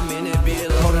high. I'm in it, bitch.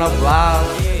 Holding up loud.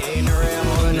 Yeah, in the rim,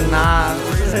 holding the knife.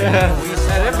 We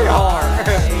said it be hard.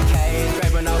 K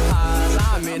scraping up highs.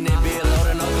 I'm in it, bitch.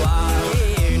 Loading up loud.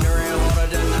 Yeah, in the rim, holding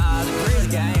the knives. Chris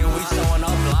gang, we showing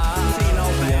up live. Tino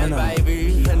band, baby.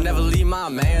 Never leave my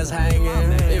man's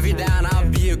hanging. If you down, I'll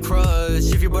be a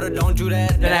crush. If you brother don't do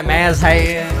that, then that man's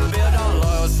hating. Build on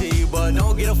loyalty, but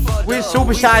don't get a fuck. We're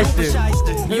super shiesty.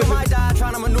 You might die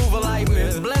trying to maneuver like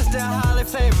me. Blessed and highly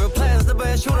favored, plans the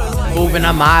best shooters like moving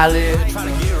a mileage.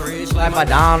 Trying to get rich like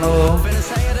Madonna. Finna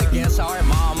say it again, sorry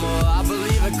mama. I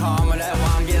believe in karma, that's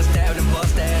why I'm getting stabbed and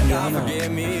bust at. God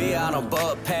forgive me, I don't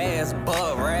butt pass,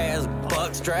 butt razz,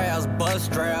 butt straps, butt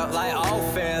strap. Like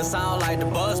offense, sound like the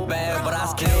bus bag, but I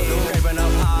still do. Scraping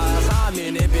up highs, I'm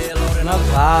in it, bitch, loading up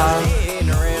live. In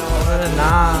the real, holding the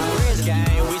nine. Rich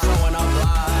gang, we showing up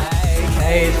live.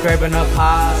 Hey, scraping up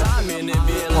highs, I'm in it,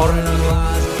 bitch, holding the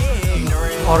lies.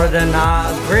 Holding the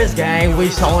nines. Rich gang, we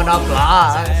showing up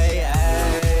live.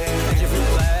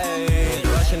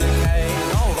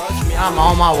 I'm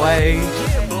on my way.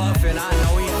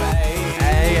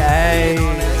 Hey, hey.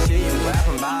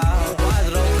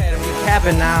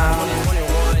 Capping now.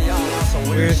 Some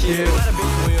weird shit.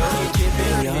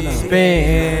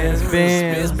 Spin,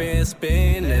 spin, spin,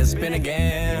 spin, and spin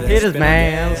again. Hit his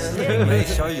man. Make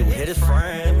sure you hit his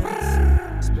friend.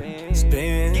 Spin,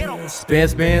 spin,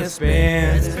 spin, spin,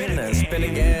 spin and spin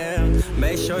again.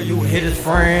 Make sure you hit his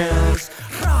friends.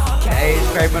 K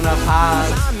scraping up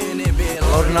highs,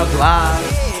 loading up lies,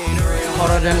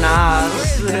 harder than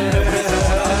knives.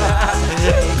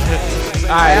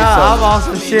 Alright, Yeah, so I'm on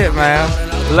some shit, man.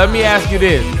 let me ask you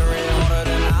this.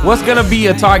 What's gonna be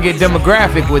your target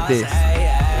demographic with this?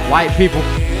 White people.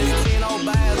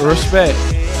 Respect.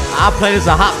 I play this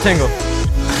a hop tingle.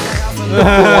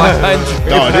 100.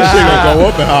 Dog, this shit gonna go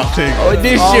up in Hot Tingle. Oh,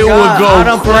 this Oh, shit God, would I go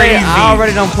done crazy. Played, I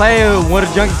already done played When the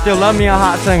Junkie Still Love Me a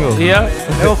hot single. Yeah.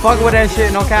 They were fucking with that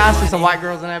shit. No, I see some white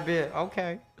girls in that bit.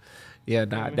 Okay. Yeah,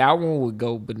 nah, that one would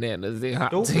go bananas in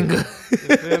hot Stupid. tingle.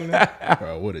 You feel me?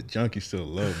 Bro, what a junkie still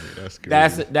love me. That's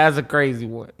crazy. That's a crazy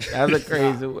one. That's a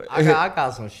crazy one. I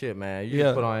got some shit, man. You Yeah.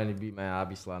 just put on any beat, man. I'll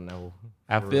be sliding that whole.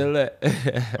 I feel that.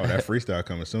 Oh, that freestyle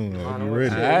coming soon. Though. You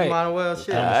ready? Alright. You might as well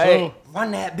shit. Alright.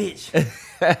 Run that bitch.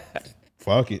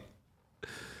 Fuck it.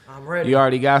 I'm ready. You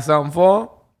already got something for him?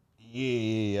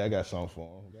 Yeah, I got something for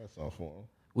him.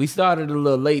 We started a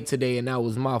little late today, and that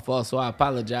was my fault. So I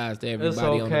apologize to It's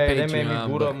everybody on the Patreon. okay. They made me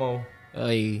boot up more.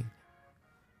 Hey,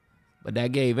 but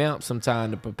that gave Amp some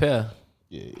time to prepare.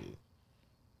 Yeah.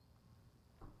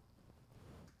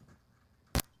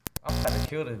 I'm about to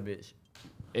kill this bitch.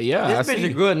 Yeah, This I bitch see.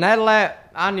 is good. Natlat,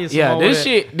 I need some Yeah, more this of that.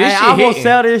 shit. This Hey, shit I will hitting.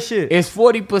 sell this shit. It's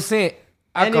 40%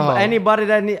 alcohol. Anybody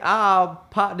that need, I'll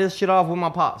pop this shit off with my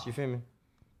pops. You feel me?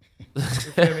 You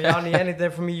feel me? Y'all need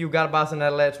anything from me, you gotta buy some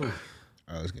Natlat too.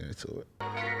 All right, let's get into it.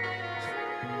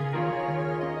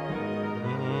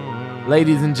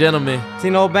 Ladies and gentlemen,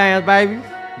 Tino Bands, baby.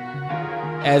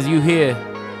 as you hear,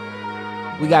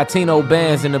 we got Tino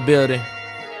Bands in the building.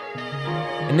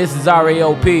 And this is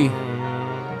RAOP.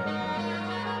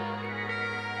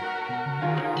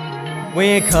 We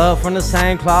ain't cut from the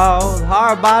same cloth.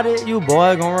 Hard about it, you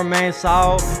boy gon' remain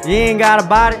soft. You ain't got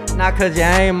about it, not cause you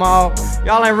ain't off.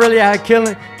 Y'all ain't really out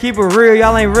killing. Keep it real,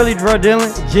 y'all ain't really drug dealing.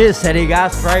 Just said he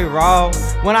got straight raw.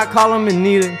 When I call him and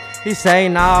need it, he say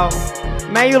no.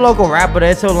 Man, you local rapper,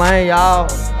 that's your lane, y'all.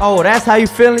 Oh, that's how you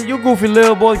feeling? You goofy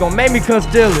little boys gon' make me come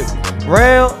steal it.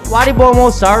 Real, why these boys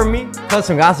won't serve me? Cause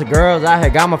some gossip girls out here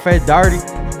got my face dirty.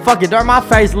 Fuck it, dirt my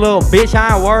face, little bitch,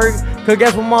 I ain't worried. Cause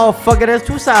guess what, motherfucker, there's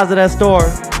two sides of that story.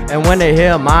 And when they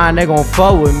hear mine, they gon'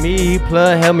 fuck with me.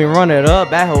 Plug help me run it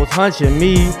up, bad hoes hunching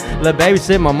me. Lil' baby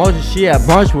sit my motion, she at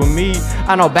brunch with me.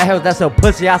 I know bad hoes, that's a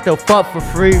pussy, I still fuck for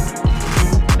free.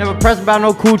 Never pressed about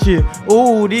no coochie.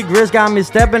 Ooh, these grits got me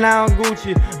stepping out on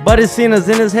Gucci. But it seen us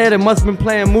in his head, it must been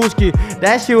playing Mooski.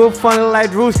 That shit was funny like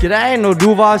Drewski. That ain't no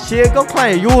Duval shit. Go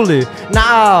play Yuli.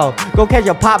 Nah, go catch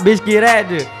a pop bitch, get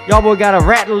at it. Y'all boy got a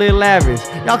rat a little lavish.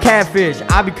 Y'all catfish.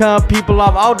 I become people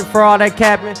off altar for all that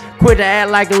capping. Quit to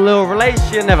act like a little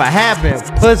relationship never happened.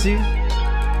 Pussy.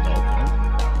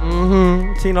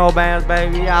 Tino Bands,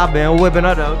 baby. I've been whipping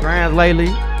up the grands lately.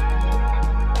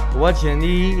 What you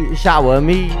need, shot with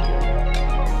me.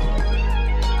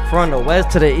 From the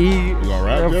west to the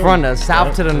east, from the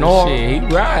south to the north. Shit, he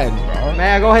riding.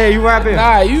 Man, go ahead, you rapping.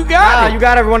 Nah, you got it. You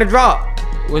got everyone to drop.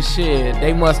 Well, shit,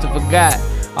 they must have forgot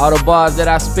all the bars that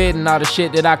I spit and all the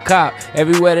shit that I cop.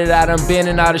 Everywhere that I done been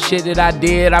and all the shit that I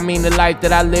did. I mean the life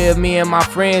that I live, me and my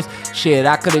friends. Shit,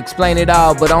 I could explain it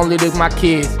all, but only to my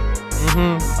kids.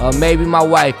 Or maybe my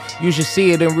wife. You should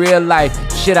see it in real life.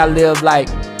 Shit I live like.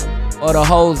 Or the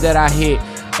hoes that I hit.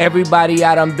 Everybody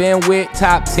I done been with,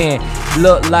 top 10.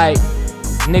 Look like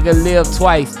nigga live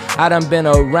twice. I done been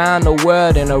around the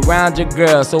world and around your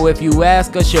girl. So if you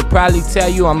ask her, she'll probably tell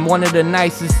you I'm one of the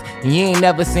nicest. And you ain't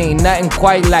never seen nothing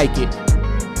quite like it.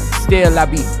 Still I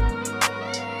be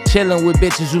chillin' with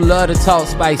bitches who love to talk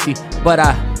spicy. But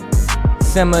I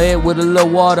simmer it with a little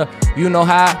water. You know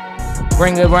how?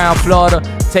 Bring her around Florida.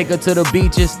 Take her to the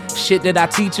beaches. Shit that I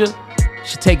teach her.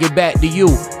 She take it back to you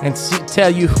and she tell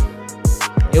you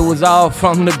it was all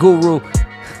from the guru.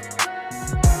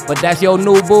 But that's your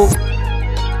new boo.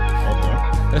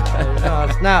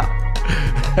 Snap.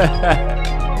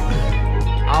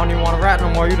 I don't even want to rap no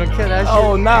more. You done kill that shit.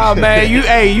 Oh nah, man. You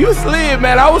slid,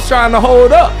 man. I was trying to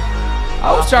hold up.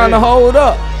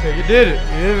 Yeah, you did it.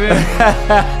 You did it.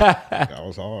 That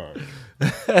was hard.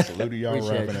 Salute to y'all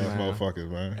Appreciate rapping you, ass man. motherfuckers,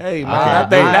 man. Hey man, I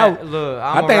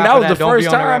think that was the first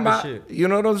time. You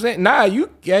know what I'm saying? Nah,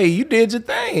 you did your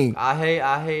thing. I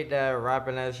hate that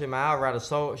rapping that shit, man. I'd rather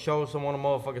show someone a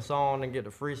motherfucking song than get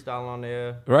the freestyle on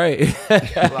there. Right.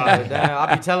 Like, damn,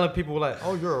 I be telling people like,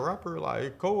 oh, you're a rapper,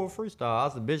 like, cool freestyle.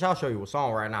 I said, bitch, I'll show you a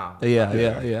song right now.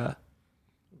 Yeah.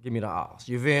 Give me the odds.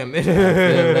 You feel me? I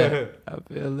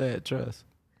feel that. Trust.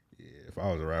 If I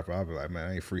was a rapper, I'd be like, man,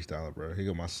 I ain't freestyling, bro. Here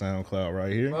go my SoundCloud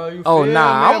right here. Bro, you Oh feel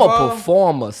nah, me, I'm a bro?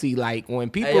 performer. See, like when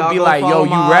people Hey, be go like, "Yo, follow you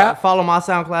my- rap?" Follow my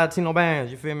SoundCloud, Tino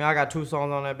Bands. You feel me? I got 2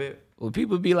 songs on that bit. When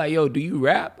people be like, "Yo, do you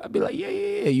rap?" I be like, "Yeah.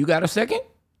 You got a second,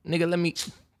 nigga? Let me."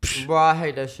 Bro, I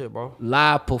hate that shit, bro.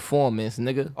 Live performance,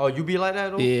 nigga. Oh, you be like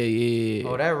that though? Yeah.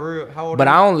 Oh, that real? How old? But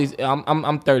are you?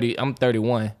 I'm 30. I'm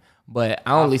 31. But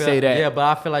I only feel- say that. Yeah, but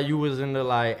I feel like you was in the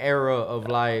like era of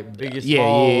like biggest Yeah,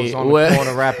 balls on the well-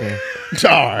 corner rapping. All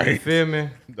right. You feel me? All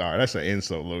right, that's an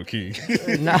insult, low key.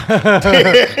 Nah. Well,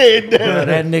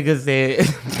 that nigga said.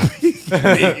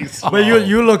 But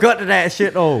you look up to that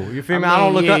shit though. You feel me? I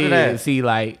don't look up to that. See,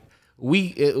 like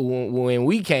when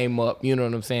we came up, you know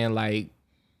what I'm saying? Like,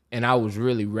 and I was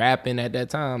really rapping at that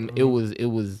time. It was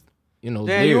you know.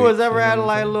 Damn, you lyrics, was ever know at what I'm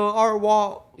like a saying? little art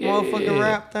walk, motherfucking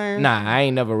rap thing? Nah, I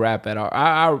ain't never rap at art.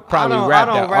 I probably I rap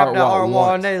don't that rap art that art walk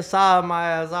wall and once. they side my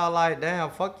ass. I like, damn,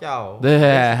 fuck y'all.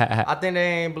 I think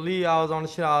they ain't believe I was on the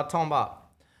shit I was talking about.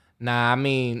 Nah, I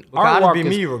mean, Because art I'd walk be is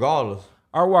me regardless.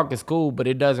 Art Walk is cool, but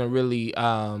it doesn't really.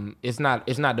 It's not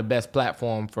the best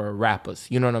platform for rappers.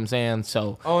 You know what I'm saying?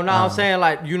 So. Oh no, I'm saying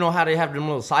like you know how they have them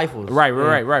little ciphers.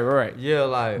 Right. Yeah,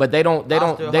 like. But they don't do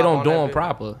on them that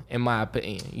proper, in my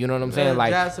opinion. You know what I'm saying? Yeah,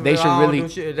 Like Jacksonville, they should I don't really. do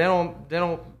shit. They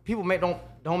don't. People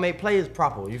don't make plays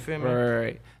proper. You feel me?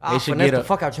 Right. I'll They should finesse get the a.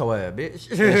 fuck out your ass,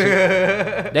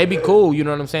 bitch. They be cool. You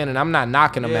know what I'm saying? And I'm not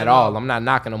knocking them Yeah, at no. all. I'm not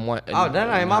knocking them one. Oh,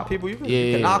 that ain't my people. You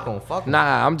can knock them. Fuck 'em.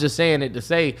 Nah, I'm just saying it to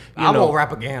say. You I know, won't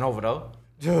rap again over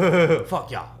though. Fuck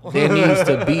y'all. there needs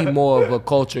to be more of a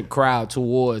cultured crowd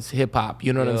towards hip hop.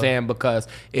 You know what I'm saying? Because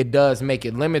it does make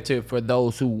it limited for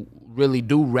those who really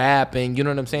do rap and you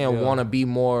know what I'm saying, want to be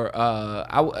more.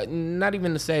 Not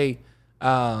even to say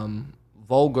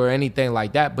vulgar or anything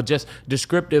like that, but just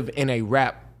descriptive in a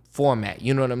rap format.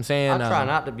 You know what I'm saying? I try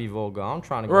not to be vulgar. I'm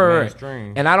trying to go Right.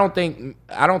 mainstream. And I don't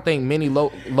think many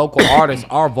local artists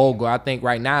are vulgar. I think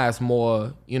right now it's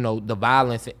more, the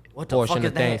violence What the portion fuck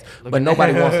of is things. that? Look But at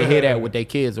nobody that. wants to hear that with their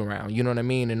kids around. You know what I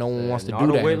mean? And no one wants to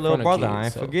do that With in little front brother, of kids. I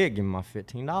ain't so. forget. Give me my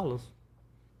 $15.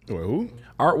 Wait, who?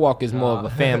 Art Walk is more of a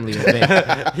family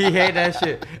event. He hate that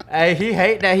shit. Hey, he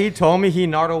hate that he told me he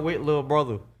Nardo with little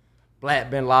brother.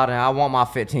 Black Bin Laden. I want my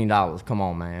 $15. Come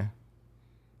on, man.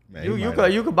 Man,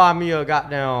 You could buy me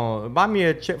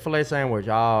a Chick-fil-A sandwich.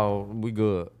 Oh, we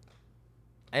good.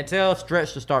 And tell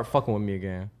Stretch to start fucking with me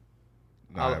again.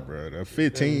 Nah, bro. The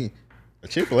 15. A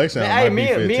Chick-fil-A sound Hey, might be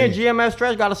 15. me and GMS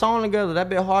Stretch got a song together. That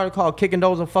bit hard called Kicking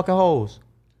Doors and Fucking Hoes.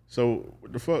 So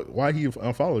what the fuck? Why he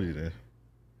unfollowed you then?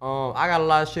 I got a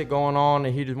lot of shit going on,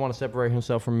 and he just want to separate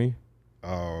himself from me.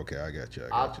 Oh, okay. I got you.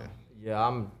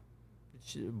 Yeah,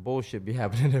 bullshit be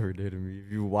happening every day to me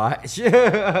if you watch.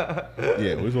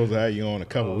 Yeah, we was supposed to have you on a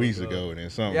couple weeks ago and then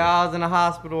something. Yeah, I was in the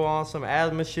hospital on some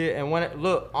asthma shit, and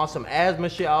on some asthma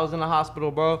shit, I was in the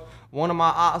hospital, bro. One of my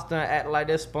ops done act like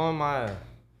they spun my ass.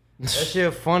 That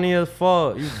shit funny as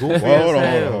fuck. You goofy Well, as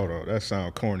hell. hold on. That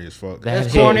sound corny as fuck.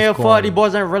 That's corny as fuck. These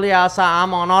boys ain't really outside.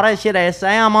 I'm on all that shit they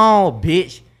say I'm on,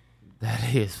 bitch.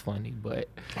 That is funny, but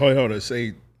Hold on.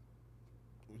 Say,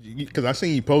 because I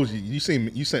seen you post. You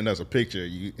sent us a picture.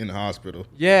 You in the hospital.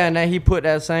 Yeah, and then he put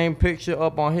that same picture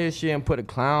up on his shit and put a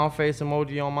clown face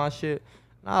emoji on my shit.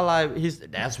 Not like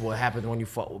that's what happens when you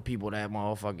fuck with people that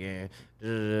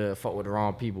motherfucking fuck with the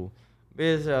wrong people.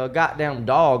 Bitch, a goddamn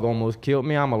dog almost killed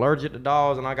me. I'm allergic to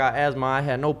dogs and I got asthma. I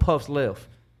had no puffs left.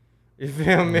 You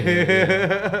feel me?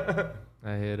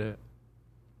 I hear that.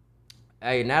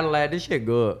 Hey, Natalie, this shit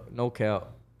good. No cap.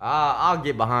 I'll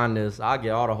get behind this. I'll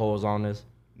get all the hoes on this.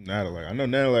 Natalie, I know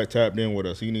Natalie tapped in with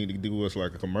us. He need to do us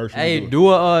like a commercial. Hey, do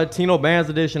a Tino Bands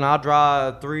edition. I'll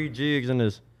drive 3 jigs in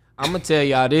this. I'm gonna tell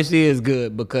y'all this is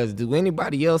good because do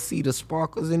anybody else see the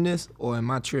sparkles in this or am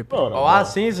I tripping? Oh, I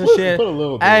seen some shit. Put a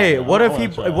little bit Hey, in there. what I if wanna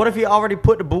he try. what if he already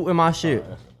put the boot in my shit?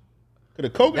 Could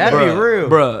have coconut. That'd be real.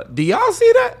 Bruh, do y'all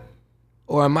see that?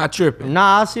 Or am I tripping?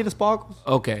 Nah, I see the sparkles.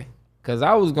 Okay. Cause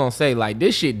I was gonna say like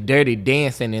this shit dirty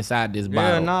dancing inside this Yeah,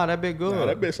 bottle. nah, that bit good. Nah,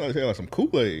 that bitch sounds like some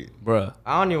Kool-Aid. Bruh.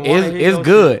 I don't even want to hear It's your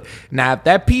good. Now if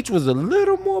that peach was a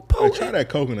little more Hey, potent. try that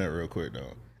coconut real quick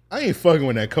though. I ain't fucking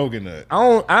with that coconut.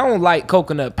 I don't like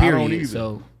coconut I don't period. either.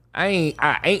 So I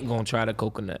ain't gonna try the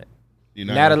coconut. You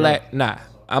know what I'm saying? Natalie, nah.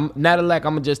 I'm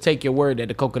gonna just take your word that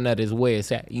the coconut is where it's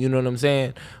at. You know what I'm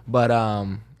saying? But I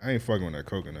ain't fucking with that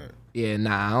coconut. yeah,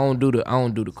 nah, I don't do the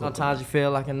coconut. Sometimes you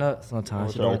feel like a nut.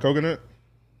 Sometimes you Try the don't. coconut?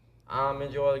 I'm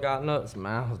enjoying got nuts,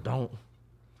 man. I don't.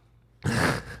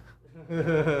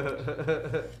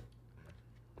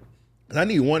 I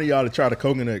need one of y'all to try the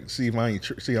coconut. See if I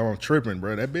ain't see how I'm tripping,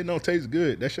 bro. That bit don't taste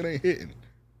good. That shit ain't hitting.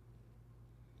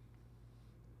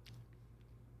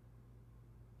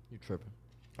 You tripping?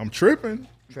 I'm tripping.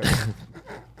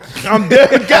 I'm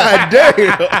dead. God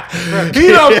damn. He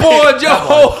done poured your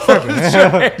whole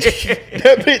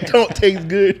That bit don't taste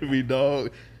good to me,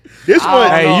 dog. This one,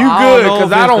 Hey, know- you I good? don't know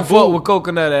Cause if I it's don't the fuck boot. with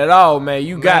coconut at all, man.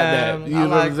 You got Man, that. You I know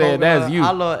what I'm like saying? That's coconut. you.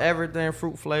 I love everything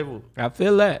fruit flavored. I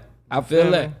feel that. I feel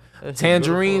feel that. me? That shit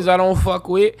Tangerines, good I don't fuck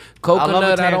with. I love a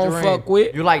Coconut, I don't tangerine. fuck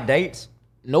with. You like dates?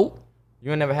 Nope.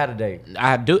 You ain't never had a date?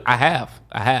 I do. I have.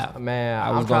 Man, I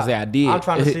was I'm gonna try- say I did. I'm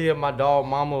trying to see if my dog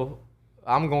mama.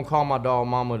 I'm gonna call my dog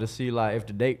mama to see like if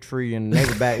the date tree in the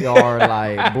neighbor backyard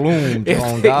like bloomed If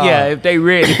on they- God. yeah, if they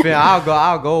ready.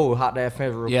 I'll go hot that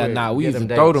fence real Yeah, quick. nah, we Get used to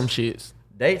them throw dates. them shits.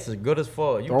 Dates is good as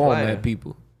fuck. You Throw them playing? at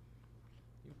people.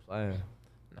 You playing?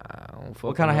 Nah, I don't fuck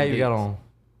What kind of with hat no you got dates. on?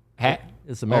 Hat?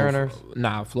 It's the Mariners.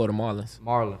 Nah, Florida Marlins.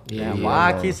 Marlin. Yeah, Damn, yeah, why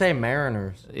I Marlins. keep saying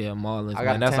Mariners? Yeah, Marlins. I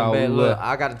got man, a that's all we bad look. look.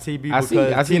 I got a TB I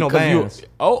because see, Tino cause you. Bands.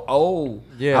 Yeah.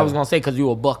 Yeah. I was gonna say because you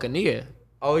a Buccaneer.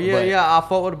 Oh yeah, but- yeah. I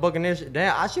fought with the Buccaneers.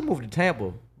 Damn, I should move to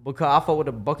Tampa. Because I fuck with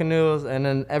the Buccaneers, and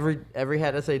then every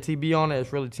hat that say TB on it,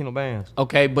 it's really Tino Bands.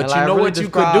 Okay, but And, you like, know really what you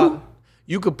could describe- do?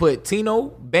 You could put Tino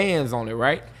Bands on it,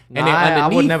 right? Nah, I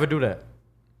would never do that.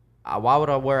 Why would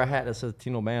I wear a hat that says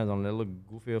Tino Bands on it? It look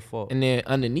goofy as fuck. And then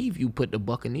underneath you put the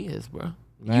Buccaneers, bro.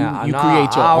 Man, you nah,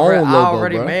 create your I own logo, I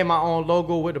already bro. made my own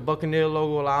logo with the Buccaneer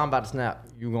logo. Like, I'm about to snap.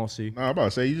 You gonna see. Nah, I'm about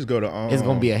to say you just go to. It's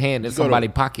gonna be a hand in just go to-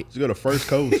 somebody's pocket. Just go to First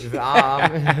Coast.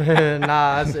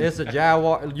 Nah, it's a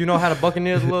Jaguar. You know how the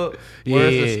Buccaneers look? Where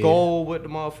it's Yeah. a skull with the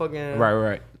motherfucking.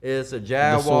 Right. It's a swords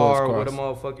Jaguar with a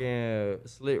crossed. motherfucking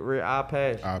slit red eye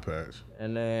patch. Eye patch.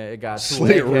 And then it got two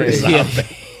Slit AKs. wrist.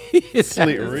 Yeah.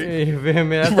 Slit wrist. You feel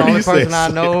me? That's the Bro, only you said person I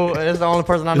slit know. That's the only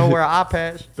person I know wear an eye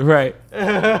patch. Right.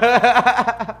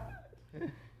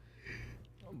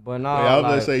 But nah, Yeah, I was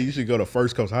gonna like, say you should go to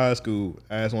First Coast High School,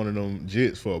 ask one of them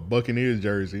jits for a Buccaneers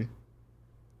jersey.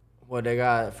 what they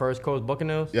got? First Coast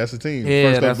Buccaneers. Yeah, that's the team.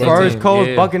 Yeah, First that's Coast the Buccaneers. First Coast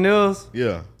Yeah. Buccaneers.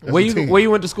 Yeah. that's Where the you team. where you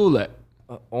went to school at?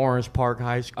 Orange Park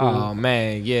High School. Oh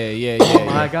man, yeah. Oh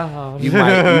my God. You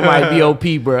might be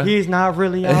OP, bro. He's not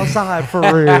really outside for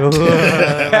real.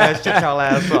 Man, shut y'all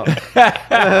ass up.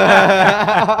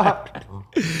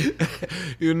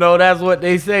 You know that's what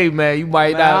they say, man. You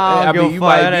might Man, not. I don't give mean, a you fuck.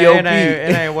 might be It OP.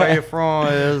 ain't where you're from.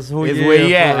 It's who It's you where you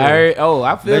is at. for I real. heard,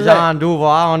 I feel Bitch, that. John Duval,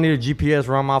 I don't need a GPS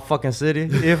around my fucking city.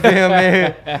 You feel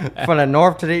me? From the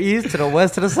north to the east, to the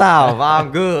west to the south.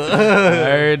 I'm good. I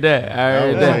heard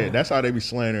that. That's how they be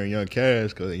slandering Young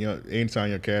Cash, because anytime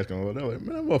Young Cash comes over, they're like,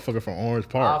 man, that motherfucker from Orange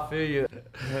I Park. feel you.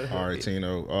 All right,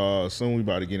 Tino. Soon we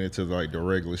about to get into like the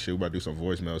regular shit. We about to do some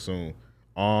voicemail soon.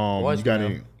 You got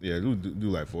any? Yeah, do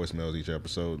like voicemails each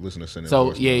episode. Listen to send in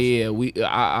So voicemails. we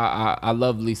our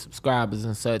lovely subscribers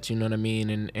and such, you know what I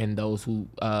mean, and those who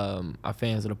are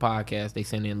fans of the podcast, they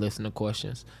send in listener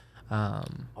questions,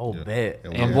 Oh, Yeah. bet.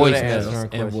 And and we're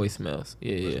voicemails.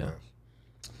 Yeah.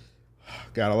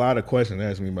 Got a lot of questions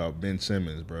asking me about Ben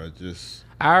Simmons, bro. Just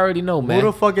I already know, man. Who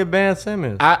the fuck is Ben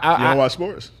Simmons? you don't watch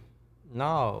sports?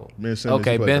 No. Ben Simmons.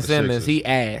 Okay, he plays Ben for the Simmons, Sixers. he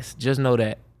ass. Just know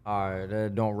that. All right,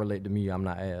 that don't relate to me. I'm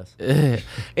not ass. It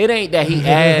ain't that he He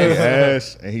ass.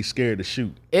 ass and he's scared to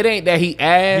shoot. It ain't that he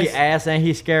ass. He ass and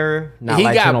he scary. Not He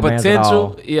like got Tino Bands at potential.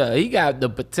 all. Yeah, he got the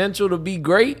potential to be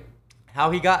great.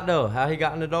 How he got though? How he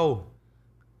got in the door?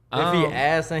 If he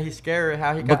ass and he scary,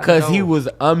 how he got Because in the he door? was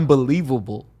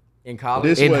unbelievable. in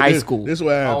college. In high school. This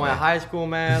what happened. Oh, in high school,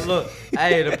 man. Look,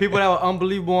 hey, the people that were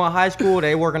unbelievable in high school,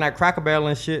 they working at Cracker Barrel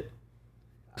and shit.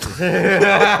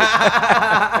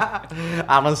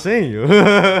 I done seen you.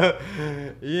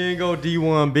 You ain't go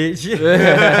D1, bitch.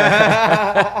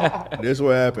 This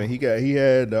what happened. He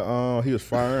was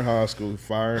fired in high school,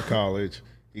 fired in college.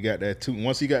 He got that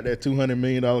once he got that $200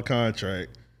 million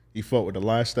contract, he fought with the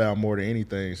lifestyle more than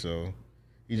anything. So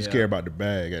he just cared about the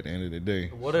bag at the end of the day.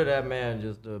 What if that man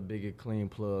just a bigger clean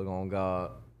plug on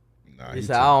God? Nah, He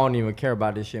said, I don't even care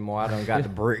about this shit more. I done got the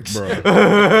bricks. bro,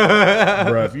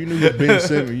 if you knew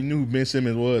who Ben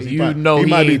Simmons was, he might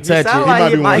be touching. sound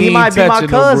like he might be my touching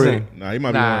no cousin. brick. Nah, he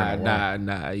might be wearing a white.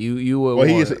 Nah. You would. Well,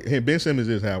 want- Ben Simmons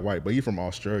is half white, but he from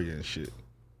Australia and shit.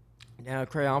 Yeah,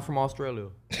 Craig, I'm from Australia.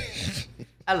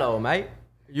 Hello, mate.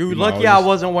 You You lucky know, I this-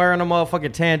 wasn't wearing a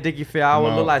motherfucking tan Dickie fit. I would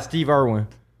No. look like Steve Irwin.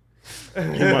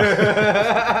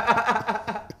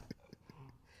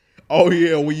 Oh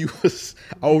yeah, when you was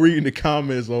reading the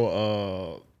comments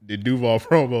on the Duval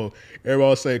promo,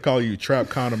 everybody say call you Trap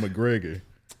Conor McGregor.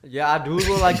 Yeah, I do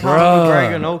look like Conor Bruh.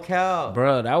 McGregor, no cow.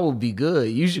 Bruh, that would be good.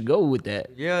 You should go with that.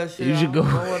 Yeah, shit. You should I'm go.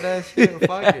 going with that shit.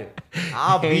 Fuck it.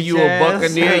 I'll And beat you your a ass.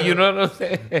 Buccaneer, you know what I'm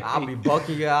saying? I'll be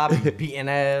bucking you. I'll be beating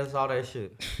ass, all that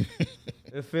shit.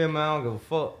 You feel me? I don't give a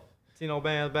fuck. Tino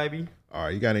Bands, baby. All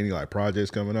right, you got any like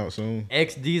projects coming out soon?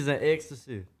 XDs and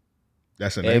ecstasy.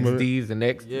 That's the name of it. XDs and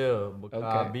X. Yeah, because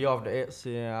I Okay. be off the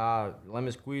ecstasy and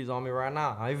lemon squeeze on me right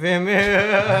now. You feel me?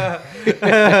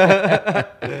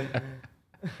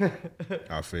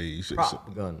 I feel you.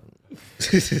 Prop gun.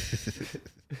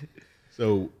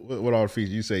 So what all the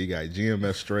features you say? You got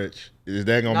GMF Stretch. Is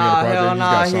that gonna Nah, be in the project? hell You just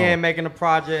nah, got he songs? ain't making a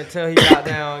project until he got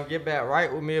down, get back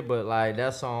right with me. But like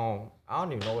that song, I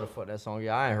don't even know what the fuck that song is.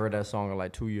 I ain't heard that song in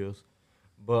like 2 years.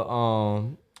 But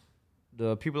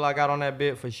the people I got on that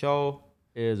bit for sure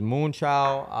is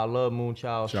Moonchild. I love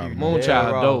Moonchild. She Moonchild,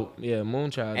 dead raw. dope. Yeah,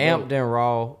 Moonchild. Amped dope. and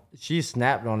Raw. She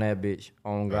snapped on that bitch.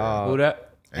 On God. Who that?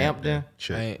 Ampton.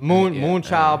 Check.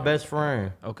 Moonchild best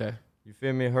friend. Okay. You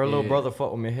feel me? Her little Yeah. brother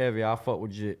fuck with me heavy. I fuck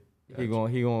with Jit. He gonna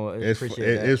It's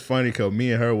appreciate that. it's funny because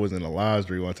me and her was in the live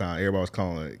stream one time. Everybody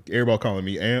calling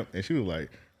me Amp, and she was like,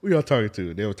 "Who y'all talking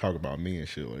to?" They were talking about me and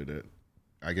shit like that.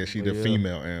 I guess she the yeah.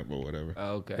 female Amp or whatever.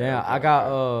 Okay. Damn, okay. I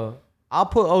got I'll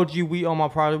put OG Wheat on my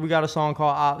project. We got a song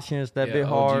called Options that bit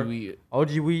hard.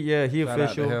 OG Wheat, yeah, he Shout out to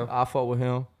official. him. I fuck with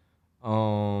him.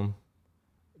 I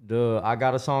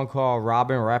got a song called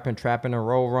Robbing, Rapping, Trapping, and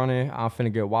Roll Running. I'm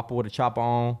finna get Whopper with a chopper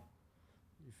on.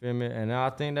 You feel me? And I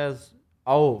think that's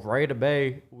Ray the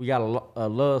Bay. We got a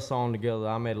love song together.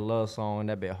 I made a love song and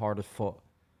that bit hard as fuck.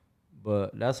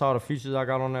 But that's all the features I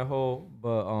got on that whole.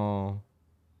 But I'll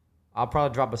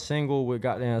probably drop a single with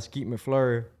goddamn Skeet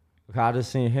McFlurry. Because I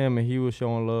just seen him and he was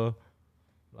showing love.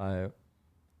 Like,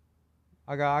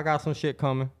 I got some shit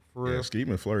coming for real. Yeah, Skeet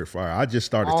McFlurry fire. I just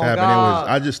started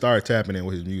tapping in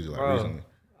with his music like recently.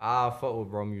 I fuck with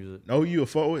bro music. No, you a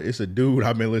fuck with? It's a dude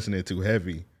I've been listening to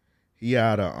heavy. He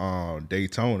out of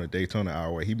Daytona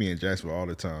Hour. He be in Jacksonville all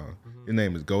the time. His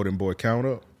name is Golden Boy Count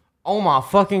Up. Oh my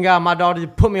fucking God, my daughter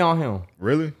just put me on him.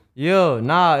 Really? Yeah,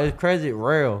 nah, it's crazy.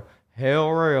 Real. Hell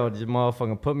real. Just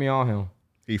motherfucking put me on him.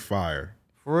 He fire.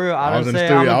 For real. I was in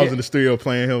the studio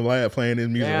playing his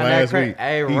music last week.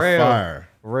 Hey, he real. fire.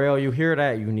 Real, you hear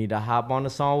that? You need to hop on the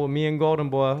song with me and Golden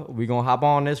Boy. We gonna hop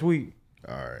on this week.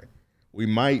 All right. We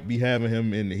might be having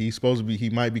him in. He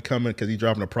might be coming because he's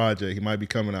dropping a project. He might be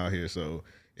coming out here. So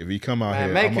if he come out here,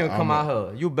 make him come out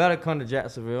here. You better come to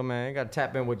Jacksonville, man. You gotta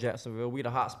tap in with Jacksonville. We the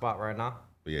hot spot right now.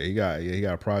 But yeah, he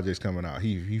got projects coming out.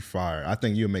 He fire. I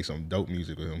think you'll make some dope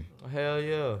music with him. Hell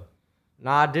yeah.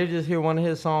 Nah, I did just hear one of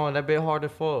his songs. That bit hard to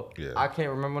fuck. Yeah. I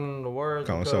can't remember none of the words.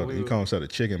 He call himself the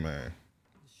chicken man.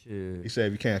 Shit. He said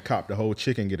if you can't cop the whole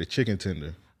chicken, get a chicken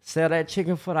tender. Sell that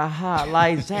chicken for the hot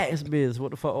like Zaxby's. What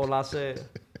the fuck Ola said?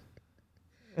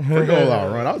 Freak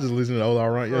Ola Run. I was just listening to Ola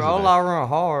Run yesterday. Ola Run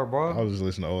hard, bro. I was just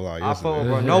listening to Ola yesterday. I fuck with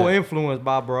bro. No influence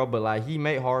by bro, but like he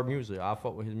make hard music. I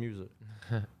fuck with his music.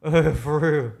 For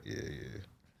real. Yeah.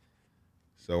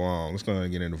 So let's go ahead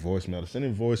and get into voicemail.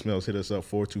 Sending voicemails, hit us up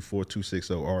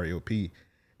 424-260-REOP.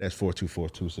 That's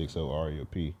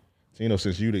 424-260-REOP. So,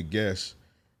 since you the guest,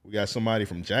 we got somebody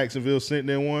from Jacksonville sent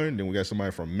in one, then we got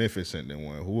somebody from Memphis sent in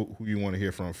one. Who you want to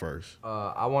hear from first?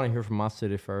 I want to hear from my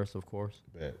city first, of course.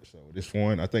 Bet. So I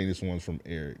think this one's from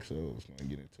Eric, so let's go and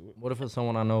get into it. What if it's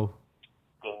someone I know?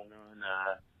 Going on,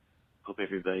 hope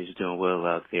everybody's doing well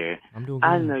out there. I'm doing good.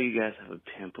 I know you guys have a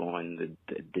pimp on the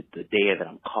day that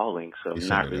I'm calling, so I'm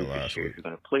not really for sure if you're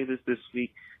going to play this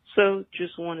week. So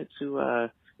just wanted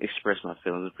to express my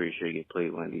feelings. I'm pretty sure you get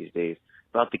played one of these days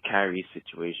about the Kyrie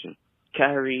situation.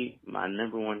 Kyrie, my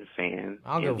number one fan.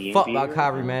 I don't give a fuck about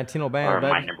Kyrie, man. Tino Bands,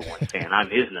 baby. My number one fan. I'm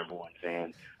his number one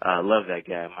fan. Love that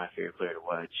guy. My favorite player to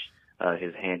watch.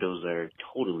 His handles are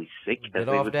totally sick. Get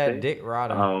off that dick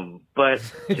rider. But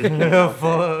just he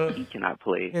cannot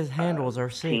play. His handles are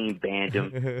sick. Team banned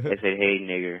him. They said, "Hey,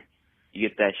 nigger, you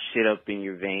get that shit up in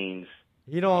your veins."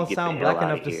 He don't sound black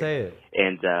enough to say it.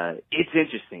 And it's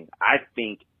interesting. I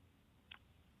think.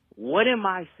 What am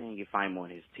I saying if I'm on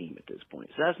his team at this point?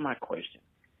 So that's my question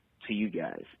to you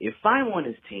guys. If I'm on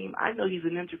his team, I know he's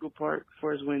an integral part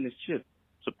for us winning this chip.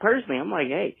 So personally, I'm like,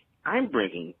 hey, I'm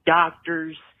bringing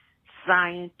doctors,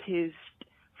 scientists,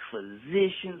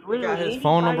 physicians. You got his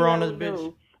phone number on this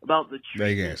bitch? About the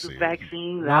treatments, the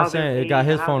vaccines. No, I'm saying it got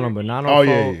his phone number, not on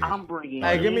phone. Yeah. I'm bringing.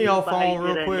 Hey, give me your phone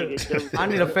real quick. I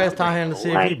need a FaceTime him to see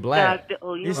if he black.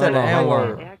 He said the N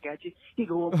word. I got you. He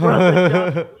go,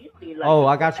 brother. Oh,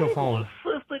 I got your phone.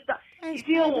 If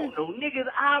you don't want no niggas,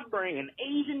 I bring an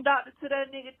Asian doctor to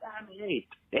that nigga. I mean, hey,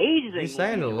 the Asians ain't. He's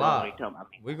saying a lot.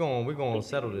 We gonna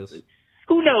settle this.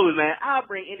 Who knows, man? I'll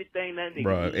bring anything that nigga.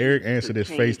 Bro, if Eric answered this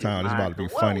FaceTime, it's about to be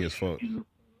funny as fuck.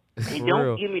 And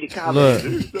don't give me the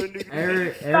comment. Look,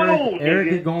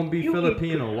 Eric is gonna be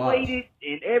Filipino. Watch. And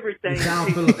everything. He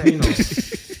sound Filipino.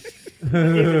 Man,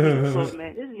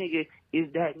 this nigga is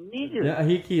that nigga. Yeah,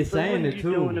 he keeps saying it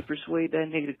too. What you doing to persuade that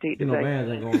nigga to take the back? Man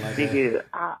ain't gonna like nigga,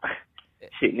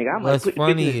 shit, nigga, I'm What's put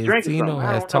funny the is Tino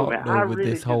has talked though with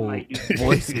this whole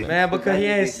voice. Man, because he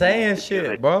ain't saying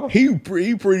shit, bro. He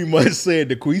pretty much said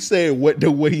he said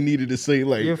what he needed to say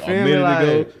like a minute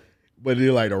ago. But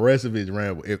then like the rest of his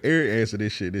ramble. If Eric answered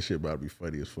this shit about to be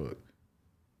funny as fuck.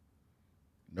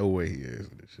 No way he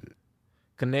answered this shit.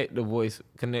 Connect the voice.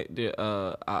 Connect the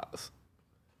ops.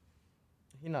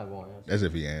 He not going to answer. That's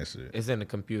if he answered. It's in the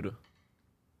computer.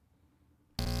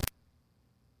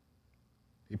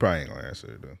 He probably ain't gonna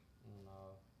answer it though.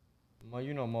 No.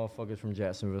 You know motherfuckers from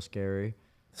Jacksonville scary.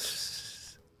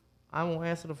 I won't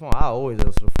answer the phone. I always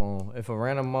answer the phone. If a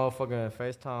random motherfucker in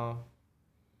FaceTime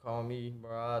call me,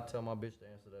 bro, I'll tell my bitch to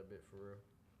answer that bit for real.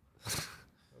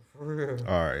 For real.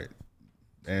 All right.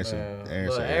 Answer.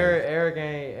 Look, Eric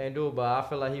ain't do it, but I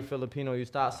feel like he Filipino. You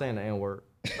stop saying the N-word.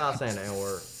 Stop saying the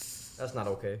N-word. That's not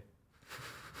okay.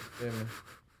 Feel me?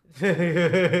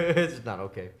 It's just not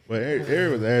okay. But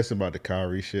Eric was asking about the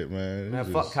Kyrie shit, man. Man,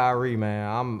 fuck Kyrie,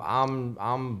 man.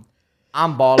 I'm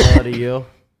baller of the year.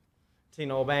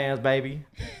 Tino Bands, baby.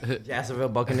 Jacksonville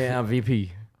Buccaneers MVP.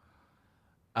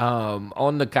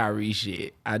 On the Kyrie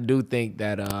shit, I do think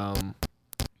that I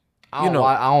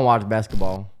don't watch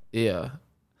basketball. Yeah.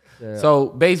 So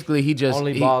basically, he just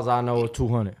only balls I know is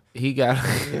 200. He got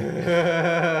he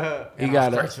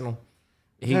got to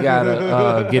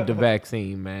get the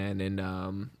vaccine, man,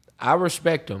 and I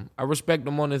respect him. I respect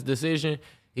him on his decision.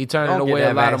 He turned away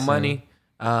a lot of money,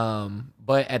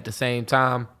 but at the same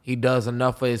time, he does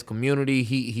enough for his community.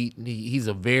 He's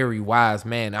a very wise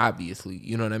man, obviously.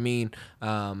 You know what I mean?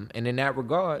 And in that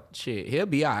regard, shit, he'll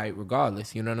be all right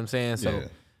regardless. You know what I'm saying? So. Yeah.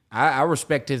 I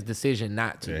respect his decision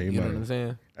not to. You know what I'm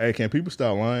saying? Hey, can people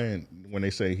stop lying when they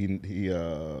say he's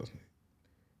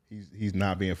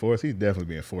not being forced? He's definitely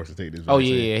being forced to take this vaccine. Oh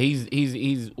yeah,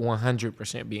 he's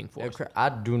 100% being forced. I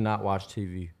do not watch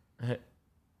TV.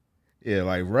 Yeah,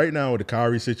 like right now, what the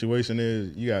Kyrie situation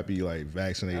is, you gotta be like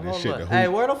vaccinated and shit. Hey,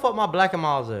 where the fuck my Black and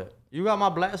Miles at? You got my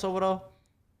blacks over there?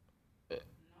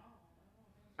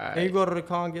 Can you go to the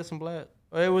car and get some black?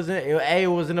 It was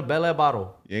in a Bel Air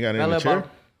bottle. You ain't got any in the chair?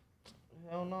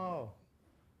 Hell no.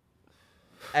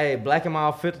 Hey, Black and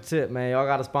Mild Filter Tip, man. Y'all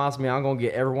got to sponsor me. I'm going to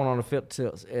get everyone on the Filter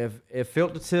Tips. If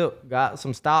Filter Tip got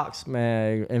some stocks,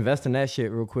 man, invest in that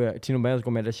shit real quick. Tino Band's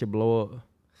going to make that shit blow up.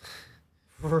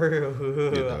 For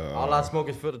real. All I smoke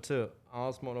is Filter Tip. I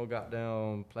don't smoke no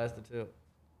goddamn plastic tip.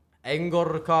 Hey, you can go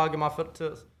to the car, get my Filter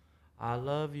Tips. I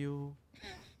love you.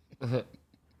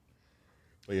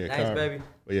 But yeah, thanks, baby.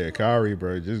 But yeah, Kyrie,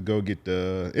 bro, just go get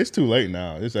the. It's too late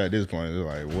now. It's at this point. It's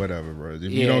like whatever, bro. If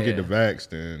you don't get the vax,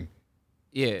 then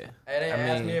yeah. Hey, they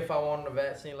asked me if I wanted the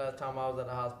vaccine last time I was at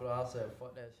the hospital. I said,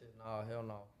 "Fuck that shit, no, hell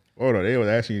no." Hold on, they was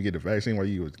asking you to get the vaccine while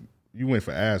you went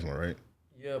for asthma, right?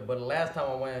 Yeah, but the last time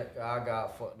I went, I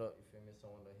got fucked up. You feel me?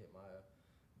 Someone that hit my ass.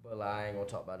 But like, I ain't gonna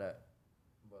talk about that.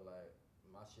 But like,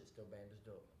 my shit still bandaged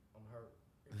up. I'm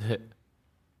hurt.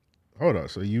 Hold on,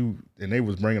 so they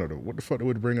was bringing up what the fuck they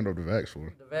was bringing up the vax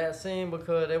for? The vaccine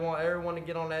because they want everyone to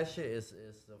get on that shit. It's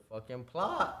a fucking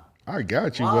plot. I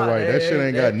got you, but like that shit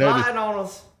ain't got nothing.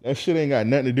 That shit ain't got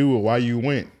nothing to do with why you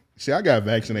went. See, I got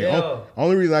vaccinated. Yeah.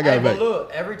 Only reason I got vaccinated.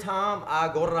 Look, every time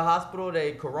I go to the hospital,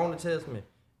 they corona test me,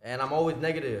 and I'm always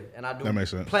negative, and I do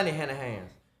plenty hand in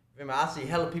hands. I see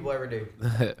hella people every day.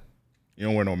 You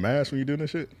don't wear no mask when you do this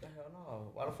shit? Hell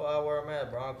no. Why the fuck I wear a mask,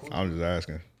 bro? I'm cool. I'm just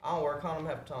asking. I don't wear a condom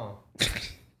half the time. You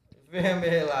feel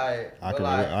me? Like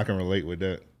I can relate with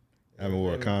that. I haven't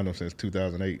worn a condom since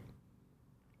 2008.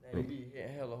 Man, you be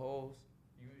hitting hella holes.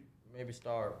 You maybe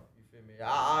starve. You feel me?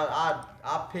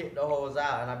 I pick the holes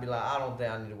out and I be like, I don't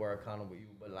think I need to wear a condom with you,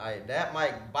 but like that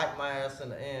might bite my ass in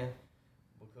the end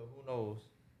because who knows?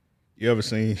 You ever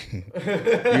seen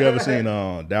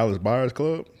Dallas Buyers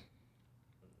Club?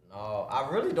 No, I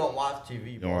really don't watch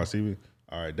TV. You don't watch TV?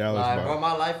 All right, Dallas. Like, bro,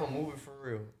 my life a movie for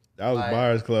real. Dallas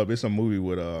Buyers Club. It's a movie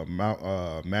with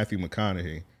Matthew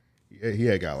McConaughey. He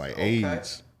had got like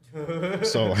AIDS.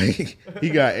 So like he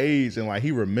got AIDS and like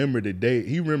he remembered the day.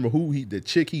 He remembered the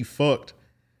chick he fucked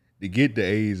to get the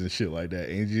AIDS and shit like that.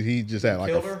 And he just had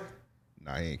like her?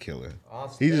 Nah, he ain't kill her.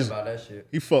 He just about that shit.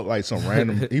 He fucked like some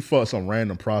random. He fucked some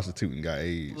random prostitute and got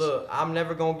AIDS. Look, I'm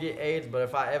never gonna get AIDS, but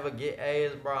if I ever get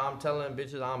AIDS, bro, I'm telling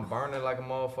bitches I'm burning like a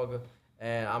motherfucker.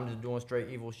 And I'm just doing straight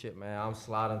evil shit, man. I'm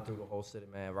sliding through the whole city,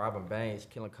 man. Robbing banks,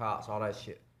 killing cops, all that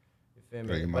shit. You feel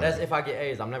me? But that's if I get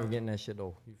AIDS. I'm never getting that shit,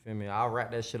 though. You feel me? I'll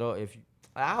wrap that shit up if you...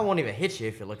 I won't even hit you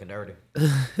if you're looking dirty.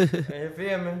 You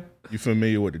feel me? You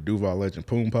familiar with the Duval legend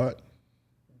Poon Pot?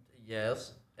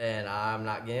 Yes. And I'm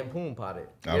not getting poon potted.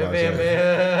 You feel me?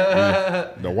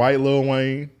 The white Lil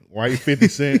Wayne, white 50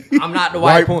 Cent. I'm not the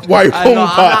white poon. White poon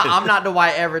pot. I'm not the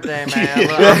white everything, man.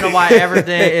 I'm the white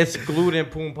everything excluding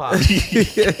poon pot.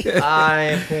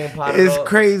 I ain't poon pot. It's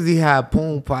crazy how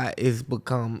poon pot is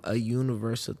become a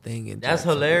universal thing. That's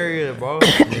hilarious, bro.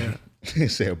 Yeah. He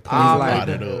said poon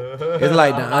potted up. It's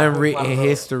like the unwritten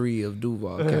history of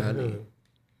Duval County.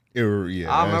 Yeah,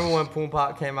 I remember when Poon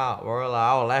Pot came out, bro. Like,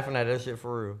 I was laughing at that shit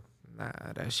for real. Nah,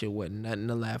 that shit wasn't nothing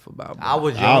to laugh about, bro. I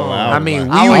was young. I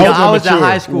was in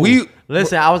high school.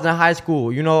 Listen, I was in high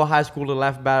school. You know high school to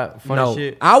laugh about funny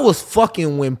shit? I was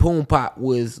fucking when Poon Pot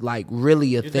was like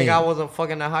really a thing. You think I wasn't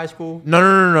fucking in high school?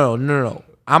 No.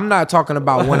 I'm not talking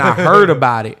about when I heard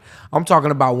about it. I'm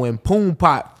talking about when Poon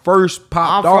Pot first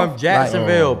popped off. I'm from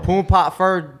Jacksonville. Like, Poon Pot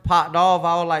first popped off.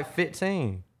 I was like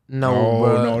 15. No.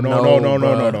 Let me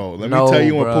tell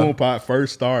you when Poon Pot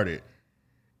first started.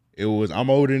 It was, I'm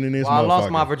older than this motherfucker. I lost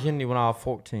my virginity when I was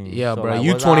 14. Yeah, so bro. like,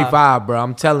 You 25, bro.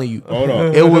 I'm telling you. Hold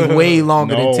on. It was way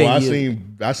longer than 10 years.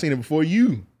 I seen it before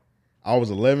you. I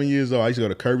was 11 years old. I used to go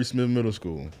to Kirby Smith Middle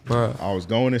School. Bruh. I was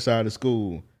going inside the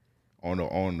school. On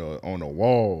the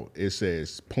wall, it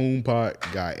says Poon Pot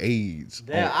got AIDS.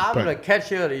 Damn, I'm the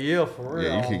catcher of the year for real.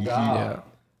 Yeah, you can- God.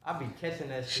 I be catching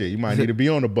that shit. Shit, you might need to be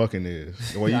on the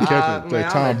Buccaneers. The way you catch it, like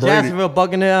Man, Tom I'm a Brady. Jacksonville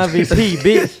Buccaneer MVP,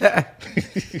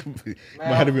 bitch. You might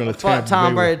have to be on the Fuck Tampa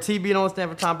Tom Bay Brady. TB don't stand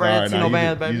for Tom All Brady. right, Tino now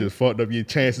Bands, you baby. just fucked up your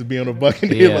chances to be on the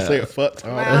Buccaneers. Yeah. By saying fuck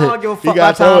Tom. Man, I don't give a He fuck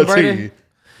got about Tom thrown to Brady. you.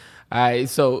 All right,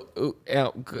 so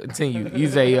continue. You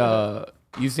say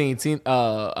you seen You see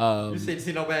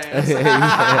Tino Bands. You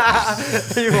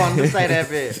wanted to say that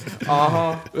bit.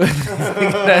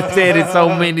 I said it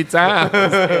so many times.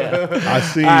 I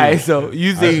see. All right, so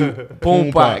you see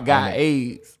Poon Pot got on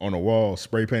AIDS. on the wall,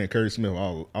 spray painting Curry Smith.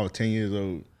 I was 10 years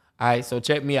old. All right, so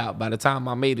check me out. By the time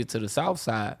I made it to the South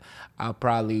Side, I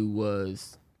probably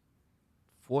was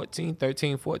 14.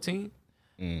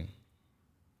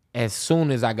 As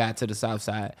soon as I got to the South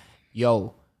Side,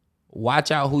 yo,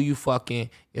 watch out who you fucking.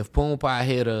 If Poon Pot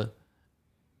hit her,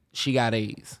 she got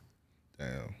AIDS.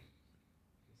 Damn.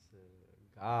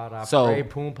 God, I So- pray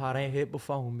Poon Pot ain't hit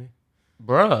before me.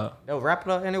 Bruh. Yo, wrap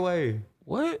it up anyway.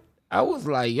 What? I was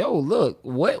like, yo, look,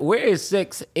 where is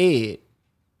sex ed?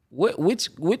 Which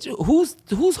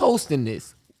who's hosting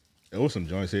this? There was some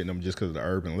joints hitting them just because of the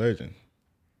urban legend.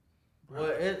 Well,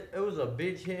 it was a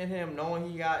bitch hitting him knowing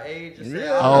he got AIDS. And say,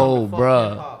 Yeah. Oh, fuck bruh.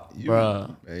 hip-hop.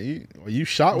 Bruh. Man, you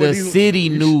shot The what these, city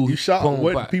knew You shot Poon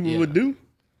what Pot, people yeah. would do.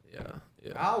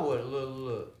 I would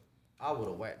look. I would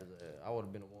have whacked his ass. I would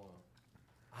have been the one.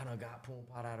 I done got Poon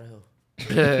Pot out of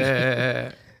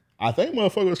here. I think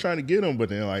motherfucker was trying to get him, but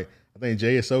then like I think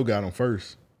JSO got him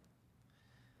first.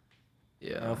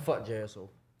 Yeah. Fuck JSO.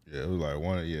 Yeah, it was like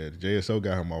the JSO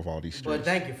got him off all these But streets.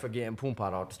 thank you for getting Poon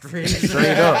Pot off the street.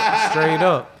 Straight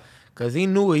up. Cause he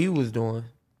knew what he was doing.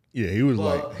 Yeah, he was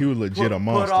legit a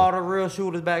monster. Put all the real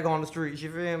shooters back on the streets.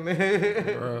 You feel me?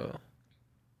 Bruh.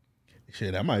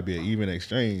 Shit, that might be an even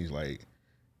exchange. Like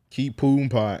keep Poon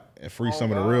Pot and free some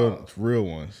of the real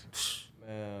ones.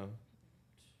 Man.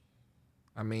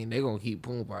 I mean, they gonna keep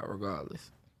Poon Pot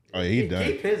regardless. Oh, yeah, he done.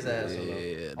 Keep his ass. Yeah,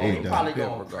 He done. probably Keep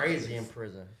going him crazy in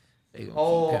prison. They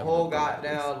gonna keep him Whole regardless.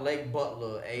 goddamn Lake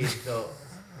Butler aged up.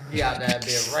 He out there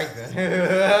being raping.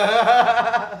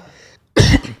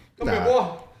 Come here,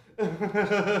 boy.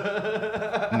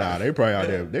 Nah, they probably out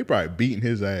there. They probably beating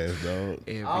his ass, dog.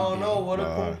 Every I don't know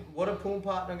Nah. what a Poon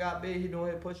Pot done got big. He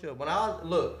doing his push up. When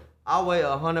I weigh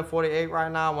 148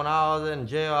 right now. When I was in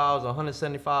jail, I was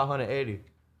 175, 180.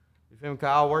 You feel me? Cause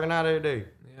I was working out every day.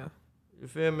 Yeah. You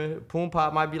feel me? Poon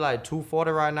Pot might be like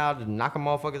 240 right now, just knocking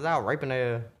motherfuckers out, raping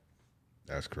their.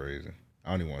 That's crazy.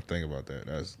 I don't even want to think about that.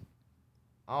 That's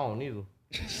I don't either.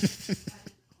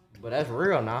 But that's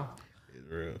real now. it's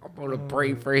real. I'm gonna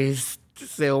pray for his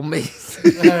cellmates.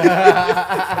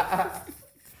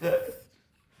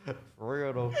 For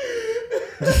real though.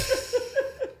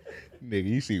 Nigga,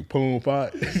 you see Poon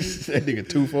Pot? That nigga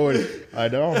 240.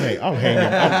 I'm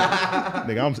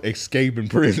nigga, I'm escaping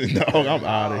prison, dog. I'm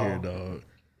out of here, dog.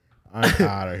 I'm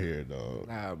out of here, dog.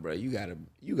 Nah, bro, you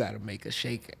gotta make a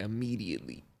shake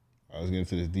immediately. I was getting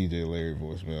to this DJ Larry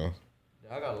voicemail.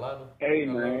 I got a lot of. Hey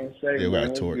man, say Yeah, we got a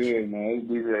man, torch. it's good man. It's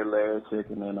DJ Larry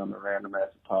checking in on the Random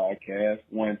Acts Podcast.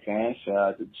 One time, shout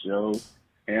out to Joe,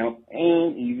 Amp,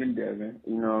 and even Devin.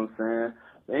 You know what I'm saying?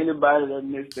 For anybody that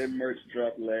missed that merch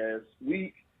drop last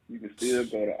week, you can still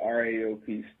go to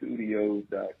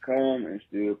RAOPstudios.com and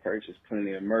still purchase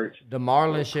plenty of merch. The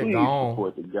Marlin shit Please gone.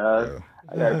 support the guys.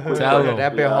 I got a quick Tell question them.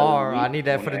 That for bit y'all hard. this I week. need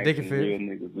that for the Wanna Dickie ask some fit. real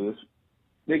niggas this.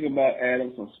 Think about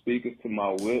adding some speakers to my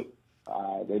whip.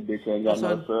 That bitch ain't got no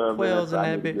Some sub, man, 12s so in I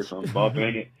that need to get bitch. some bump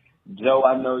in it. Joe,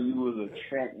 I know you was a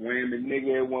Trump whamming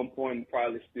nigga at one point and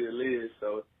probably still is.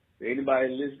 So, for anybody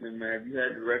listening, man, if you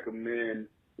had to recommend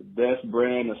the best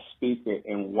brand of speaker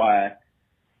and why,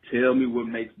 tell me what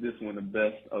makes this one the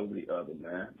best over the other,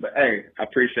 man. But hey, I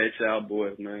appreciate y'all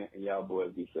boys, man, and y'all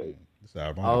boys be safe.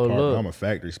 I'm a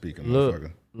factory speaker,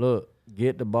 motherfucker. Look,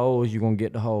 get the bowls, you gonna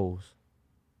get the hoes.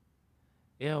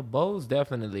 Yeah, Bose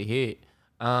definitely hit.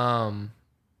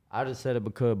 I just said it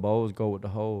because bows go with the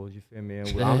hoes. You feel me? And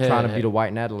I'm trying to be the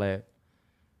white Natalie.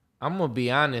 I'm gonna be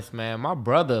honest, man. My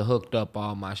brother hooked up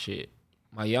all my shit.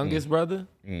 My youngest brother,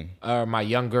 or my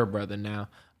younger brother now.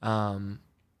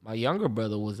 My younger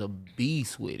brother was a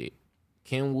beast with it.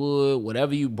 Kenwood,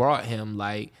 whatever you brought him,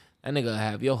 like that nigga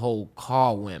have your whole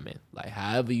car women, like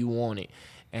however you want it.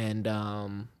 And I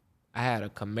had a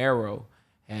Camaro,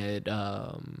 had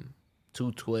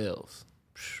 212s.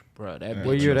 Bro, that bitch.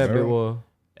 What year that bit was?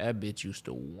 That bitch used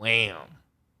to wham.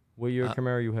 What year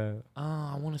Camaro you had?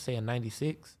 I want to say a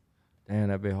 96. Damn,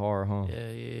 that bit hard, huh?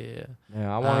 Yeah. Yeah,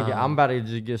 I want to get. I'm about to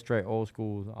just get straight old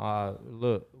school.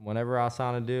 Look, whenever I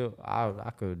sign a deal,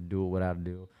 I could do it without a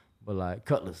deal. But like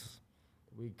Cutlass,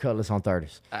 we Cutlass on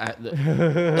 30s. I'm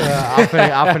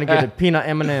finna get the peanut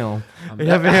M&M.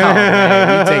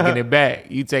 Man, you taking it back.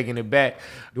 You taking it back.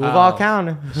 Duval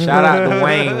County. Shout out to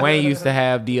Wayne. Wayne used to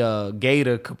have the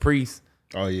Gator Caprice.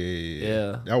 Oh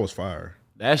yeah. That was fire.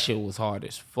 That shit was hard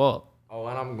as fuck. Oh,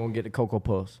 and I'm gonna get the Cocoa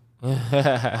Puffs.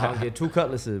 I'll get 2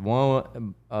 Cutlasses,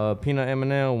 one peanut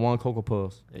M&M, one Cocoa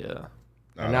Puffs. Yeah.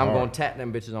 And now I'm gonna tap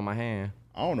them bitches on my hand.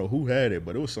 I don't know who had it,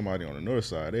 but it was somebody on the north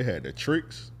side. They had the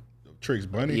Tricks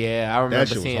bunny. Yeah, I remember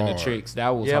seeing the Tricks. That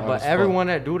was hard but as everyone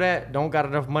fuck. that do that don't got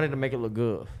enough money to make it look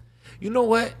good. You know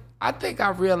what? I think I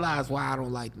realized why I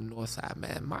don't like the north side,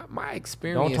 man. My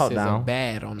experiences are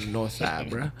bad on the north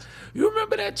side, bro. You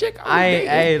remember that chick?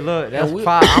 Hey, look, that's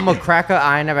fine. I'm a cracker.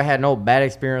 I ain't never had no bad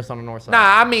experience on the north side.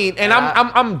 Nah, I mean, and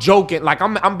I'm joking. Like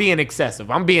I'm being excessive.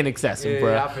 I'm being excessive,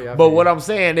 bro. I feel but what I'm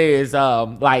saying is,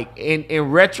 like in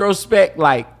retrospect,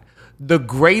 like the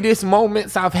greatest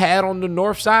moments I've had on the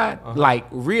north side, like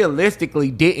realistically,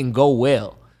 didn't go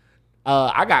well.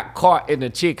 I got caught in the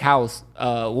chick house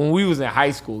when we was in high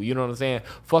school, you know what I'm saying?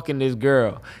 Fucking this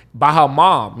girl by her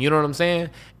mom, you know what I'm saying?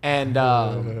 And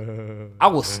I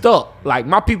was stuck. Like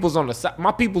my peoples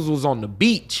was on the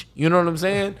beach, you know what I'm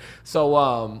saying? So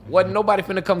wasn't nobody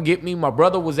finna come get me. My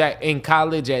brother was in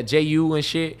college at JU and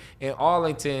shit in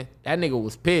Arlington. That nigga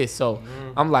was pissed. So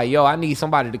I'm like, yo, I need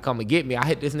somebody to come and get me. I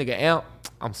hit this nigga Amp.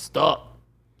 I'm stuck.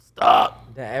 That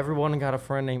everyone got a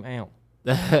friend named Amp.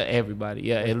 Everybody,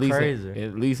 yeah. That's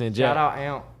At least in jail. Shout out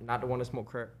Amp, not the one that smoked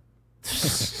crack.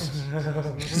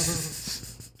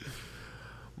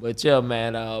 But yeah,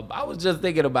 man, I was just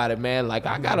thinking about it, man. Like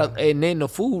and then the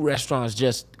food restaurants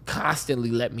just constantly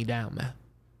let me down, man.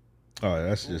 Oh,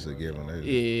 that's just a given.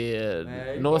 Yeah,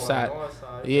 Man, north side.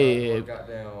 Yeah,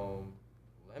 goddamn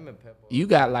lemon pepper. You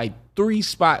got like 3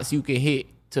 spots you can hit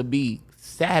to be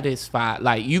satisfied.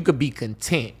 Like you could be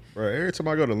content. Bro, every time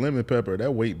I go to Lemon Pepper,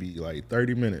 that wait be like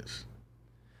 30 minutes.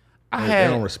 They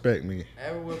don't respect me.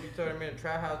 Everywhere be 30 minutes.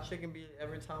 Trap House Chicken be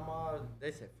every time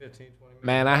they said 15, 20 minutes.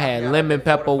 Man, I had Lemon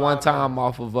Pepper one time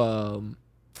off of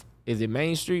is it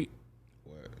Main Street?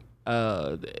 What?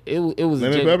 It was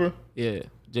Lemon Pepper? Yeah,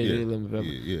 JJ Lemon Pepper.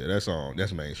 Yeah,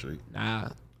 that's Main Street. Nah,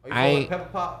 I ain't Pepper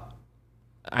Pot.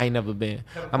 I ain't never been.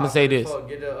 I'm gonna say this.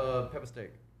 Get a pepper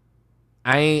steak.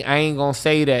 I ain't gonna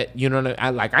say that, you know.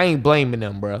 I ain't blaming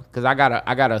them, bro, because I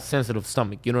got a sensitive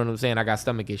stomach. You know what I'm saying? I got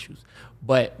stomach issues.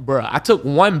 But bro, I took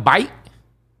one bite,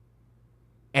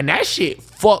 and that shit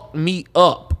fucked me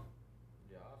up.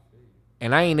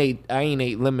 And I ain't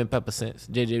ate lemon pepper since.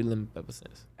 JJ lemon pepper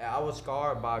since. I was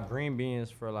scarred by green beans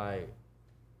for like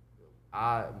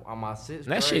on my 6th grade.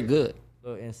 That shit good.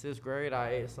 Look, in 6th grade, I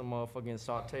ate some motherfucking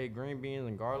sauteed green beans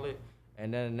and garlic,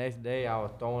 and then the next day I was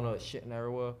throwing up shit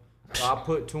everywhere. So I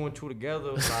put 2 and 2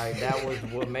 together. Like that was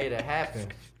what made it happen.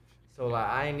 So like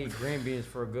I ain't eat green beans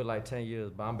for a good like 10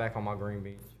 years, but I'm back on my green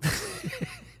beans.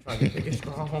 Trying to get big and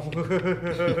strong.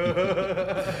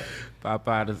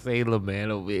 Popeye the Sailor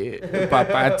Man over here.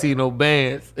 Popeye Tino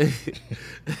Bands.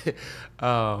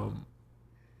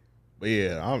 But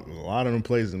yeah, a lot of them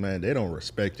places, man, they don't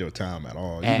respect your time at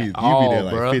all. At You be all, there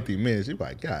like bro. 50 minutes. You be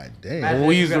like, God damn. Imagine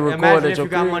we if used you to got- record imagine at if your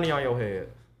you got crib. money on your head.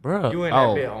 Bro, You in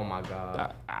that bit, oh my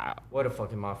God. What the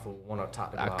fuck is my food? Want to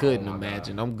top the I block, couldn't oh my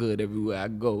imagine. God. I'm good everywhere I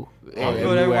go. I'm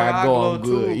good everywhere I go I'm too,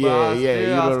 good. but Yeah, I yeah. You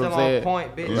still- know I what still I'm on saying?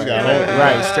 point, bitch. You Right, got hold-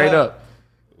 right, straight up.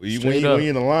 When Straight you up.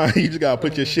 in the line, you just gotta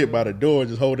put your shit by the door.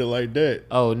 Just hold it like that.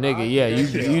 Oh, nigga, yeah.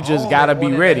 You just Oh, gotta they be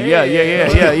want ready. it Yeah.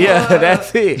 ahead.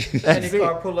 That's it. And That's the it.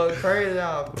 car pull up crazy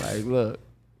out. Like, look.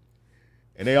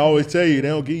 And they always tell you they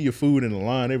don't give you food in the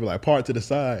line. They be like park to the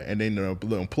side, and then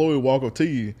the employee walk up to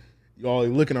you. You all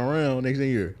looking around. Next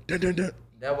thing you're dun dun dun.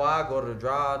 That's why I go to the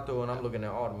drive-thru and I'm looking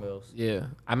at all the meals. Yeah.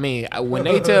 I mean, when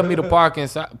they tell me to park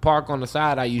on the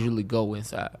side, I usually go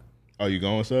inside. Oh, you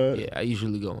go inside? Yeah, I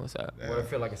usually go inside. What, it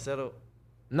feel like a setup?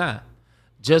 Nah.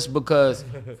 Just because,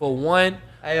 for one,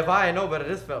 Hey, if I ain't know better,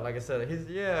 this felt like a setup. He's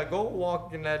go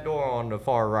walk in that door on the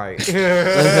far right. I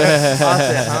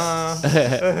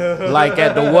said, huh? like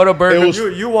at the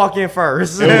Whataburger. You walk in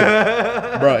first.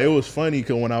 Bro, it was funny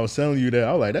because when I was telling you that,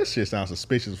 I was like, that shit sounds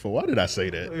suspicious. For why did I say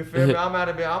that? You feel me? I'm out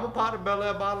of bed. I'm a pot of Bel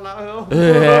Air bottle out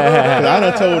here. 'Cause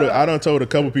I done told a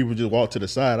couple people just walk to the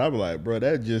side. I was like, bro,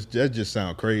 that just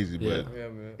sound crazy. But Yeah,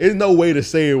 man. there's no way to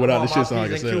say it without I'm the on shit sound my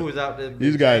like a P's and Q's out there, setup. bitch. You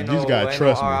just got Ain't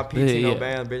trust no me. RIP to Yeah. no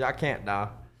band, bitch. I can't die.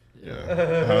 Yeah, I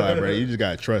was like, bro, you just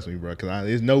gotta trust me, bro. Cause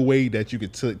there's no way that you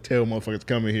could tell motherfuckers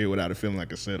coming here without it feeling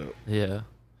like a setup. Yeah.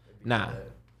 Nah.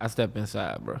 I step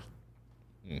inside, bro.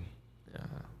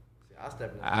 I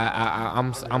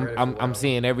I'm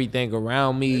seeing everything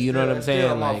around me. You know what I'm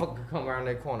saying? Like, motherfucker come around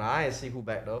that corner. I ain't see who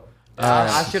back though.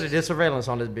 I should have did surveillance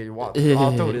on this bitch. Walk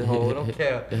all through this hole. Don't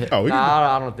care.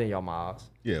 I don't think y'all my ops.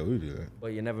 Yeah, we do that.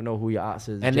 But you never know who your ops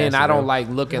is. And then I don't like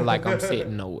looking like I'm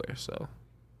sitting nowhere. So.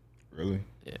 Really?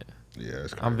 Yeah. Yeah,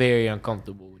 that's crazy. I'm very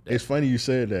uncomfortable with that. It's funny you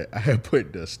said that. I had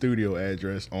put the studio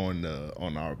address on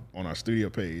our studio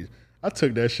page. I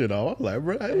took that shit off. I'm like,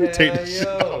 bro, let me take this shit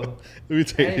off. Let me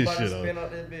take this shit off. Spin up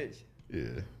this bitch.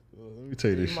 Yeah. Well, let me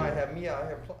take this shit off. You might have me out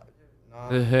here.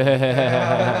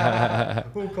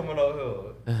 Who coming up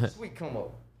here? Sweet come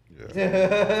up.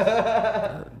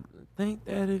 Yeah. Think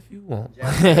that if you want.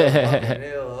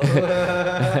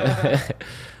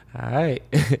 All right.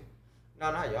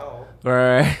 No, not y'all.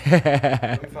 Right.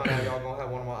 Let me find out y'all gonna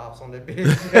have one of my ops on that bitch.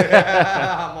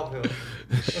 I'm up here.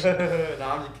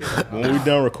 Nah, I'm just kidding. When we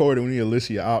done recording, we need to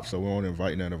list your ops so we won't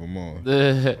invite none of them on.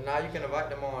 Nah, you can invite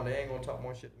them on. They ain't gonna talk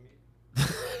more shit to me.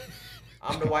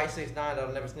 I'm the white 6'9"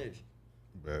 that'll never snitch.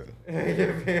 Bad.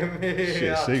 You feel me?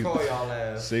 Shit, I'll troll y'all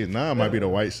ass. 6'9" might be the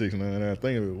white 6'9". I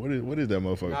think of it. What is that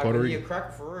motherfucker? Nah, Puerto he a Rican?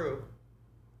 cracker for real.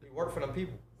 He work for them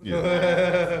people.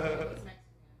 Yeah.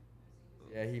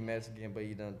 Yeah, he Mexican, but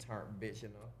he done turned bitch, you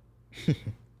know.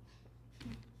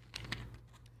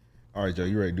 All right, Joe,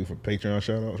 you ready to do for Patreon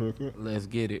shout-outs real quick? Let's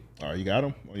get it. All right, you got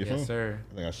them on your phone? Yes, sir.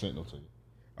 I think I sent them to you.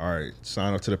 All right,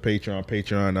 sign up to the Patreon,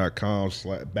 patreon.com//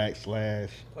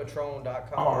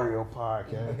 Patron.com. Oreo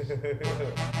Podcast.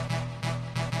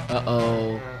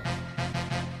 Uh-oh.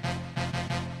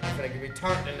 I'm gonna get me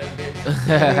turned in that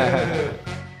bitch.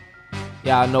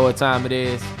 Y'all know what time it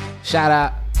is. Shout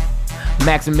out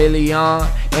Maximilian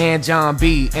and John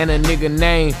B. and a nigga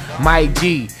named Mike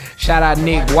G. Shout out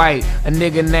Nick White, a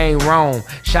nigga named Rome.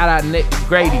 Shout out Nick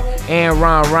Grady and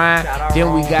Ron Ryan.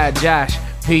 Then we got Josh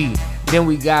P. Then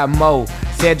we got Mo,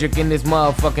 Cedric in this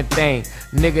motherfucking thing.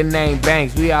 Nigga named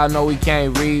Banks. We all know he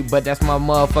can't read, but that's my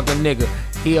motherfucking nigga.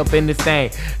 He up in this thing.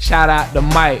 Shout out to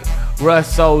Mike,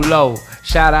 Russ Solo.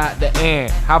 Shout out to Aaron.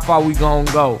 How far we gon'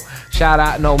 go? Shout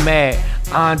out Nomad,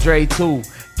 Andre 2.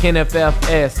 Kenneth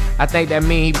FS. I think that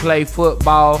mean he play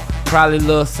football, probably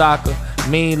little soccer,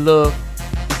 mean look,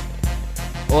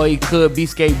 or he could be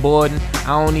skateboarding.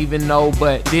 I don't even know,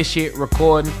 but this shit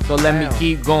recording, so let me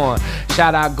keep going.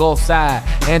 Shout out Gulfside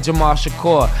and Jamal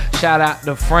Shakur. Shout out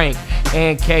to Frank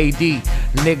and KD.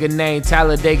 Nigga named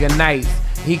Talladega Nights.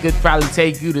 He could probably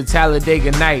take you to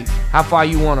Talladega Nights. How far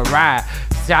you wanna ride?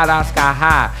 Shout out Sky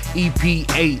High,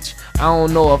 EPH. I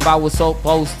don't know if I was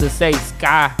supposed to say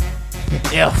Sky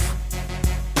F.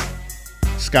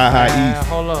 Sky High E.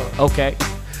 Hold up. Okay.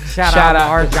 Shout out to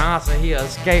Art Johnson. He a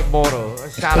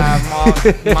skateboarder. Shout out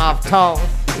Moth Talk.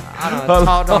 I done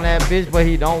talked on that bitch, but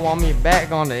he don't want me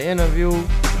back on the interview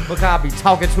because I be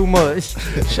talking too much.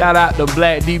 Shout out to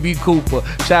Black DB Cooper.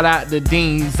 Shout out to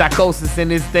Dean. Psychosis in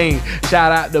this thing.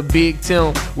 Shout out to Big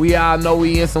Tim. We all know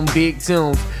we in some big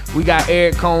Tims. We got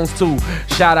Eric Combs too.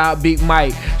 Shout out Big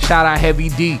Mike. Shout out Heavy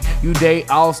D. You date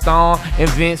All-Star and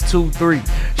Vince 2-3.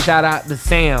 Shout out to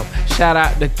Sam. Shout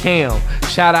out to Cam.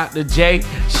 Shout out to Jay.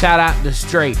 Shout out to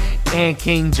Straight and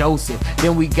King Joseph.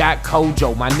 Then we got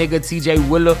Kojo, my nigga TJ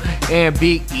Willer and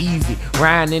Big Easy.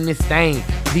 Ryan in this thing.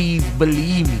 Please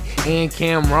believe me. And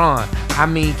Cameron.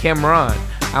 I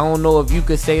don't know if you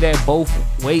could say that both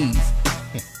ways.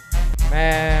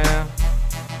 Man.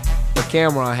 But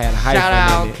Cameron had a hyphen Shout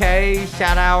out in it. K,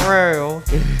 shout out Real.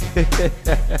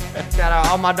 Shout out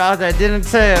all my dogs that didn't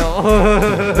tell.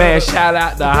 Man, shout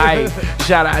out to Hype.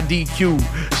 Shout out DQ.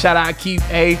 Shout out Keith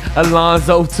A,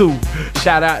 Alonzo too.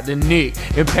 Shout out to Nick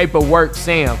and Paperwork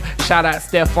Sam. Shout out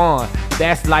Stefan.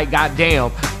 That's like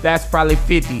goddamn. That's probably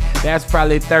 50. That's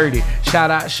probably 30.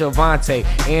 Shout out Shavante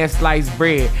and Sliced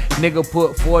Bread. Nigga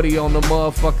put 40 on the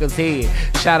motherfucker's head.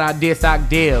 Shout out Disoc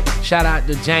Dev. Shout out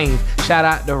to James. Shout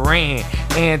out to Rand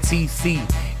and TC.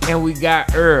 And we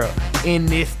got Earl in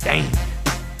this thing.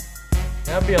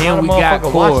 Then we got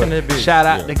Cord. Shout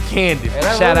out to Candace.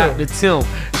 Shout out to Tim.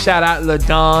 Shout out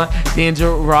LaDon,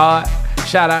 Danger Rod.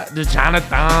 Shout out to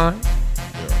Jonathan.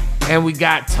 And we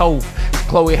got Toph,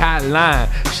 Chloe Hotline.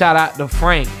 Shout out to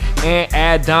Frank and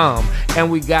Adam.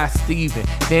 And we got Steven.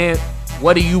 Then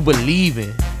what do you believe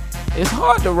in? It's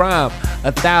hard to rhyme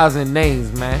 1,000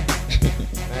 names, man.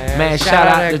 Man, shout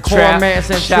out to Trap.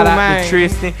 Shout out to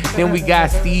Tristan. Then we got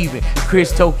Steven,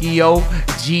 Chris Tokyo,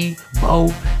 G, Bo,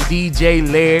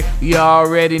 DJ Laird. You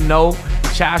already know.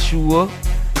 Joshua,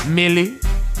 Millie,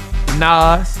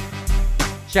 Nas.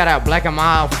 Shout out Black and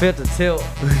Mild, Filter Tilt.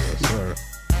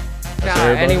 Shout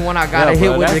out anyone I got to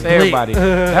hit with the everybody.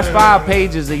 That's 5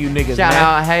 pages of you niggas, shout man.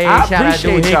 out, hey, shout out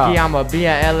to Hickey. I'm a be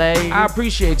in LA. I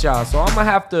appreciate y'all. So I'm gonna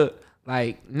have to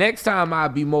Like next time I'll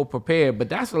be more prepared. But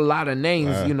that's a lot of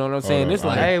names. You know what I'm saying? It's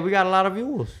like, hey, we got a lot of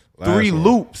viewers. 3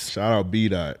 loops. Shout out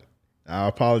B-Dot. I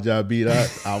apologize,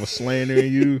 B-Dot. I was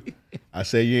slandering you. I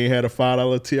said you ain't had a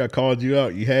 $5 T. I called you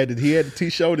out. He had the T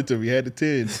showed it to me. He had the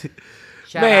 10.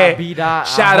 Shout out B-Dot.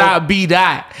 Shout out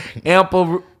B-Dot.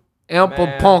 Ample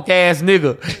punk ass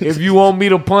nigga. If you want me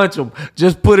to punch him,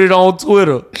 just put it on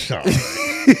Twitter.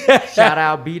 Shout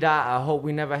out B-Dot. I hope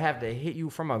we never have to hit you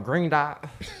from a green dot.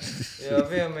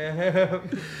 Yeah, man.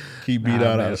 Keep B-Dot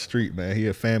out of the street, man. He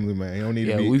a family man. He don't need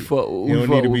to be. We fuck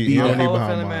with B-Dot.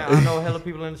 I know hella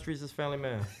people in the streets is family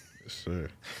man. Yes, sir.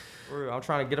 For real, I'm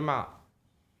trying to get them out.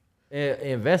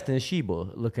 Invest in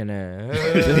Sheba, looking at.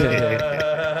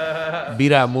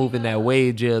 B-Dot moving that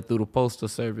wage jail through the postal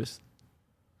service.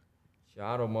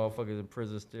 I know motherfuckers in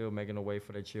prison still making a way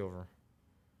for their children.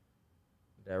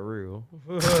 That real.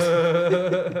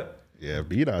 Yeah,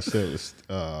 B-Dot said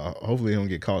hopefully he don't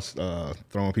get caught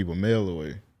throwing people mail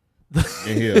away.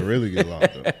 And he'll really get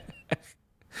locked up.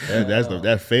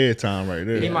 That's fair time right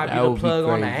there. He might be the plug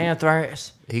on the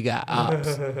anthrax. He got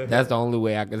ops. That's the only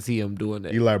way I can see him doing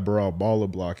that. He like bro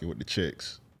baller blocking with the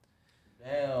chicks.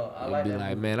 Damn, I He'll like be that.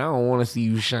 like, man, I don't want to see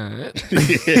you shine.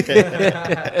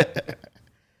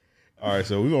 All right,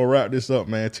 so we're gonna wrap this up,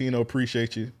 man. Tino,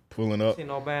 appreciate you pulling up.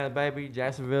 Tino Bands, baby.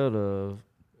 Jacksonville, the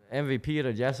MVP of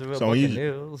the Jacksonville So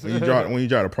Buccaneers. when you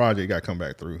drop the project, you gotta come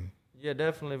back through. Yeah,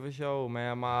 definitely for sure,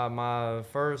 man. My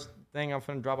first thing I'm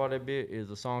finna drop out that bit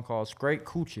is a song called Straight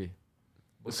Coochie.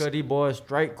 Because these boys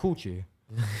straight coochie.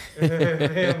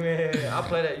 Man, I'll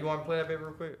play that. You want to play that bit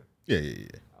real quick? Yeah.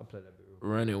 I'll play that bit real quick.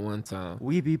 Run it one time.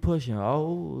 We be pushing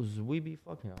hoes. We be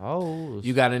fucking hoes.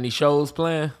 You got any shows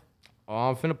planned? Oh,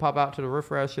 I'm finna pop out to the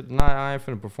Riff Raff shit tonight. I ain't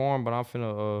finna perform, but I'm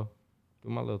finna do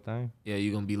my little thing. Yeah,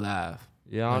 you gonna be live.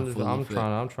 Yeah, I'm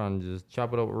trying to just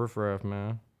chop it up with Riff Raff,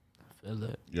 man. I feel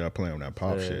it. Yeah, playing with that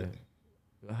pop shit.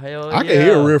 Hell I can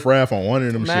hear Riff Raff on one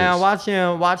of them man,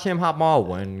 shits. watch him hop on.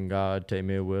 When God take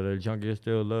me with a junkie,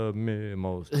 still love me.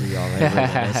 Most of y'all ain't realer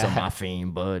than some of my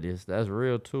fiend buddies. That's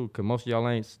real too, cause most of y'all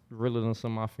ain't realer than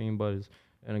some of my fiend buddies.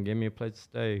 And give me a place to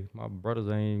stay. My brothers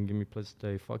ain't even give me a place to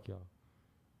stay. Fuck y'all.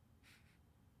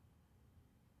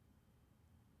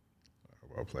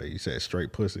 Well played. You said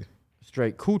straight pussy.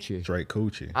 Straight coochie. Straight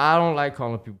coochie. I don't like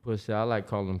calling people pussy. I like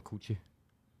calling them coochie.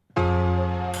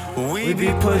 We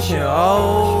be pushing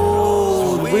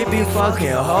hoes, we be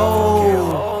fucking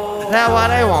hoes. That's why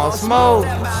they want smoke.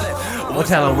 We'll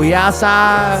tell them we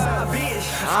outside.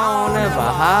 I don't ever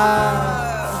hide.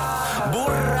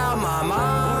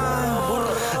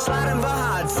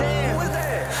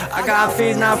 I got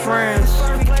fees, not friends.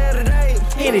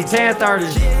 He need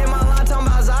 10-30.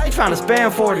 He tryna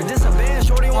spend 40.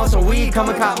 Want some weed, come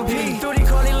and cop P.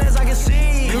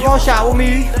 You gon' shot with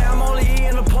me.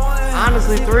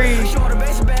 Honestly, 3.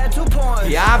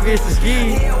 Yeah, obvious to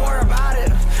ski.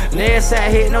 Ned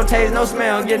sat hit, no taste, no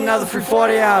smell. Get another free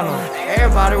 40 out of him.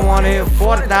 Everybody wanna hit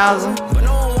 40,000.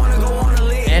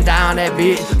 And down that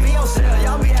bitch.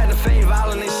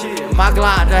 My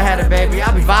Glock that had a baby,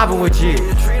 I be vibing with you.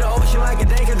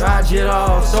 Dry shit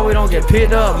off so we don't get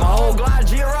picked up. My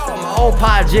old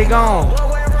pot jig on.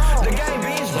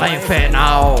 Blame fat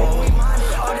now.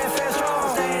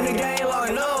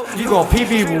 You gon' pee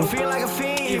people.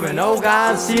 Even though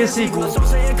God see a sequel.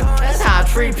 That's how I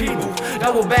treat people.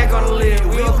 Double back on the lid.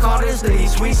 We don't call this the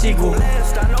sweet sequel.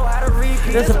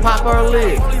 This a pop or a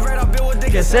lid.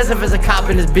 Excessive as a cop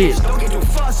in this bitch.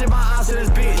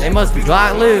 They must be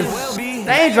Glock lives.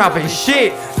 They ain't dropping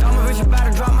shit.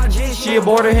 She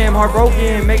aborted him,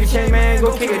 heartbroken. Make a chain man,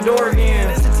 go kick a door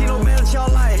again.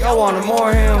 Y'all want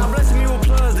more him.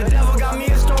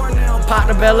 Pop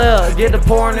the Bel Air, get the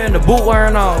pouring in, the boot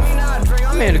wearing off.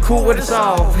 I'm in the cool with the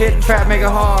all. Hit the trap, make it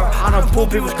hard. I don't pull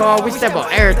people's car, we step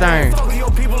on everything.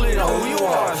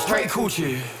 Straight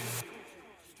coochie.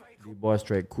 You boy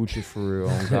straight coochie for real,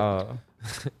 on God.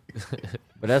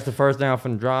 But that's the first thing I'm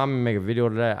finna draw. I'm gonna make a video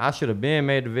to that. I should have been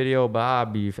made the video, but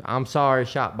I'm sorry,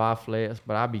 shot by Flex,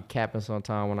 but I be capping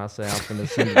sometime when I say I'm finna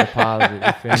send a deposit.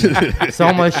 You feel me?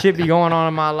 So much shit be going on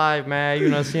in my life, man. You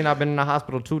know, I've been in the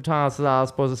hospital 2 times since I was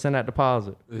supposed to send that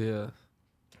deposit. Yeah.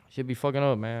 Shit be fucking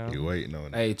up, man. You waiting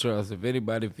on it. Hey, trust, if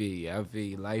anybody feel you, I feel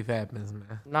you. Life happens,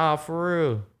 man. Nah, for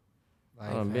real.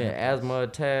 Life I'm been asthma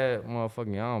attack,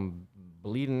 motherfucking, I'm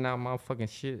bleeding out my fucking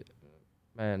shit.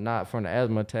 Man, not from the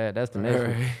asthma attack. That's the next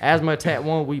week. Asthma attack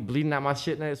 1 week, bleeding out my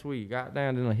shit next week.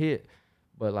 Goddamn, then a hit.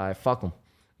 But like, fuck them.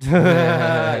 You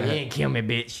ain't kill me,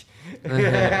 bitch.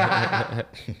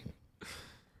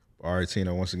 All right,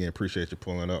 Tino, once again, appreciate you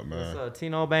pulling up, man. What's up,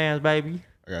 Tino Bands, baby?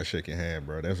 I gotta shake your hand,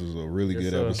 bro. This was a really good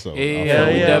sir. episode. Yeah,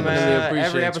 we definitely appreciate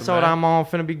Every you, episode man. I'm on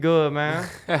finna be good, man.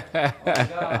 Oh,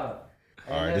 God.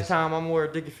 All right, Next time I'm wear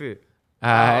a Dickie fit. All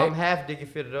right. I'm half Dickie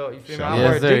fitted up. You feel me? Shout I out.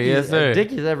 wear Yes, sir. Dickies, Yes, sir.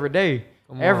 Dickies every day,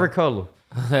 every color.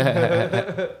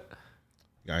 Got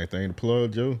anything to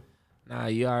plug, Joe? Nah,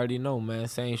 you already know, man.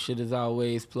 Same shit as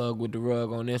always. Plug with the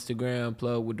rug on Instagram.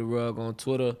 Plug with the rug on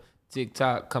Twitter.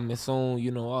 TikTok coming soon.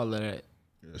 You know all of that.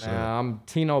 Yes, sir. I'm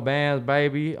Tino Bands,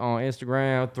 baby, on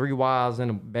Instagram. 3 Y's in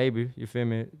a baby. You feel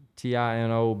me?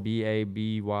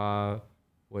 TINOBABY.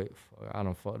 Wait, I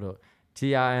done fucked up.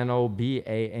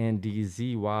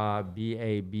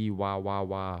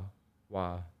 TINOBANDZYBABYYYY.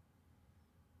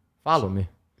 Follow me.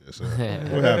 Yes, sir.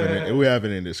 We'll have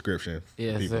it in the description.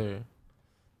 Yes, people. sir.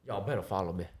 Y'all better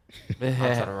follow me. I'm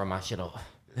trying to run my shit up.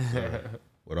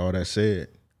 With all that said,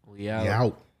 We out. we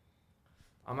out.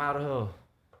 I'm out of here.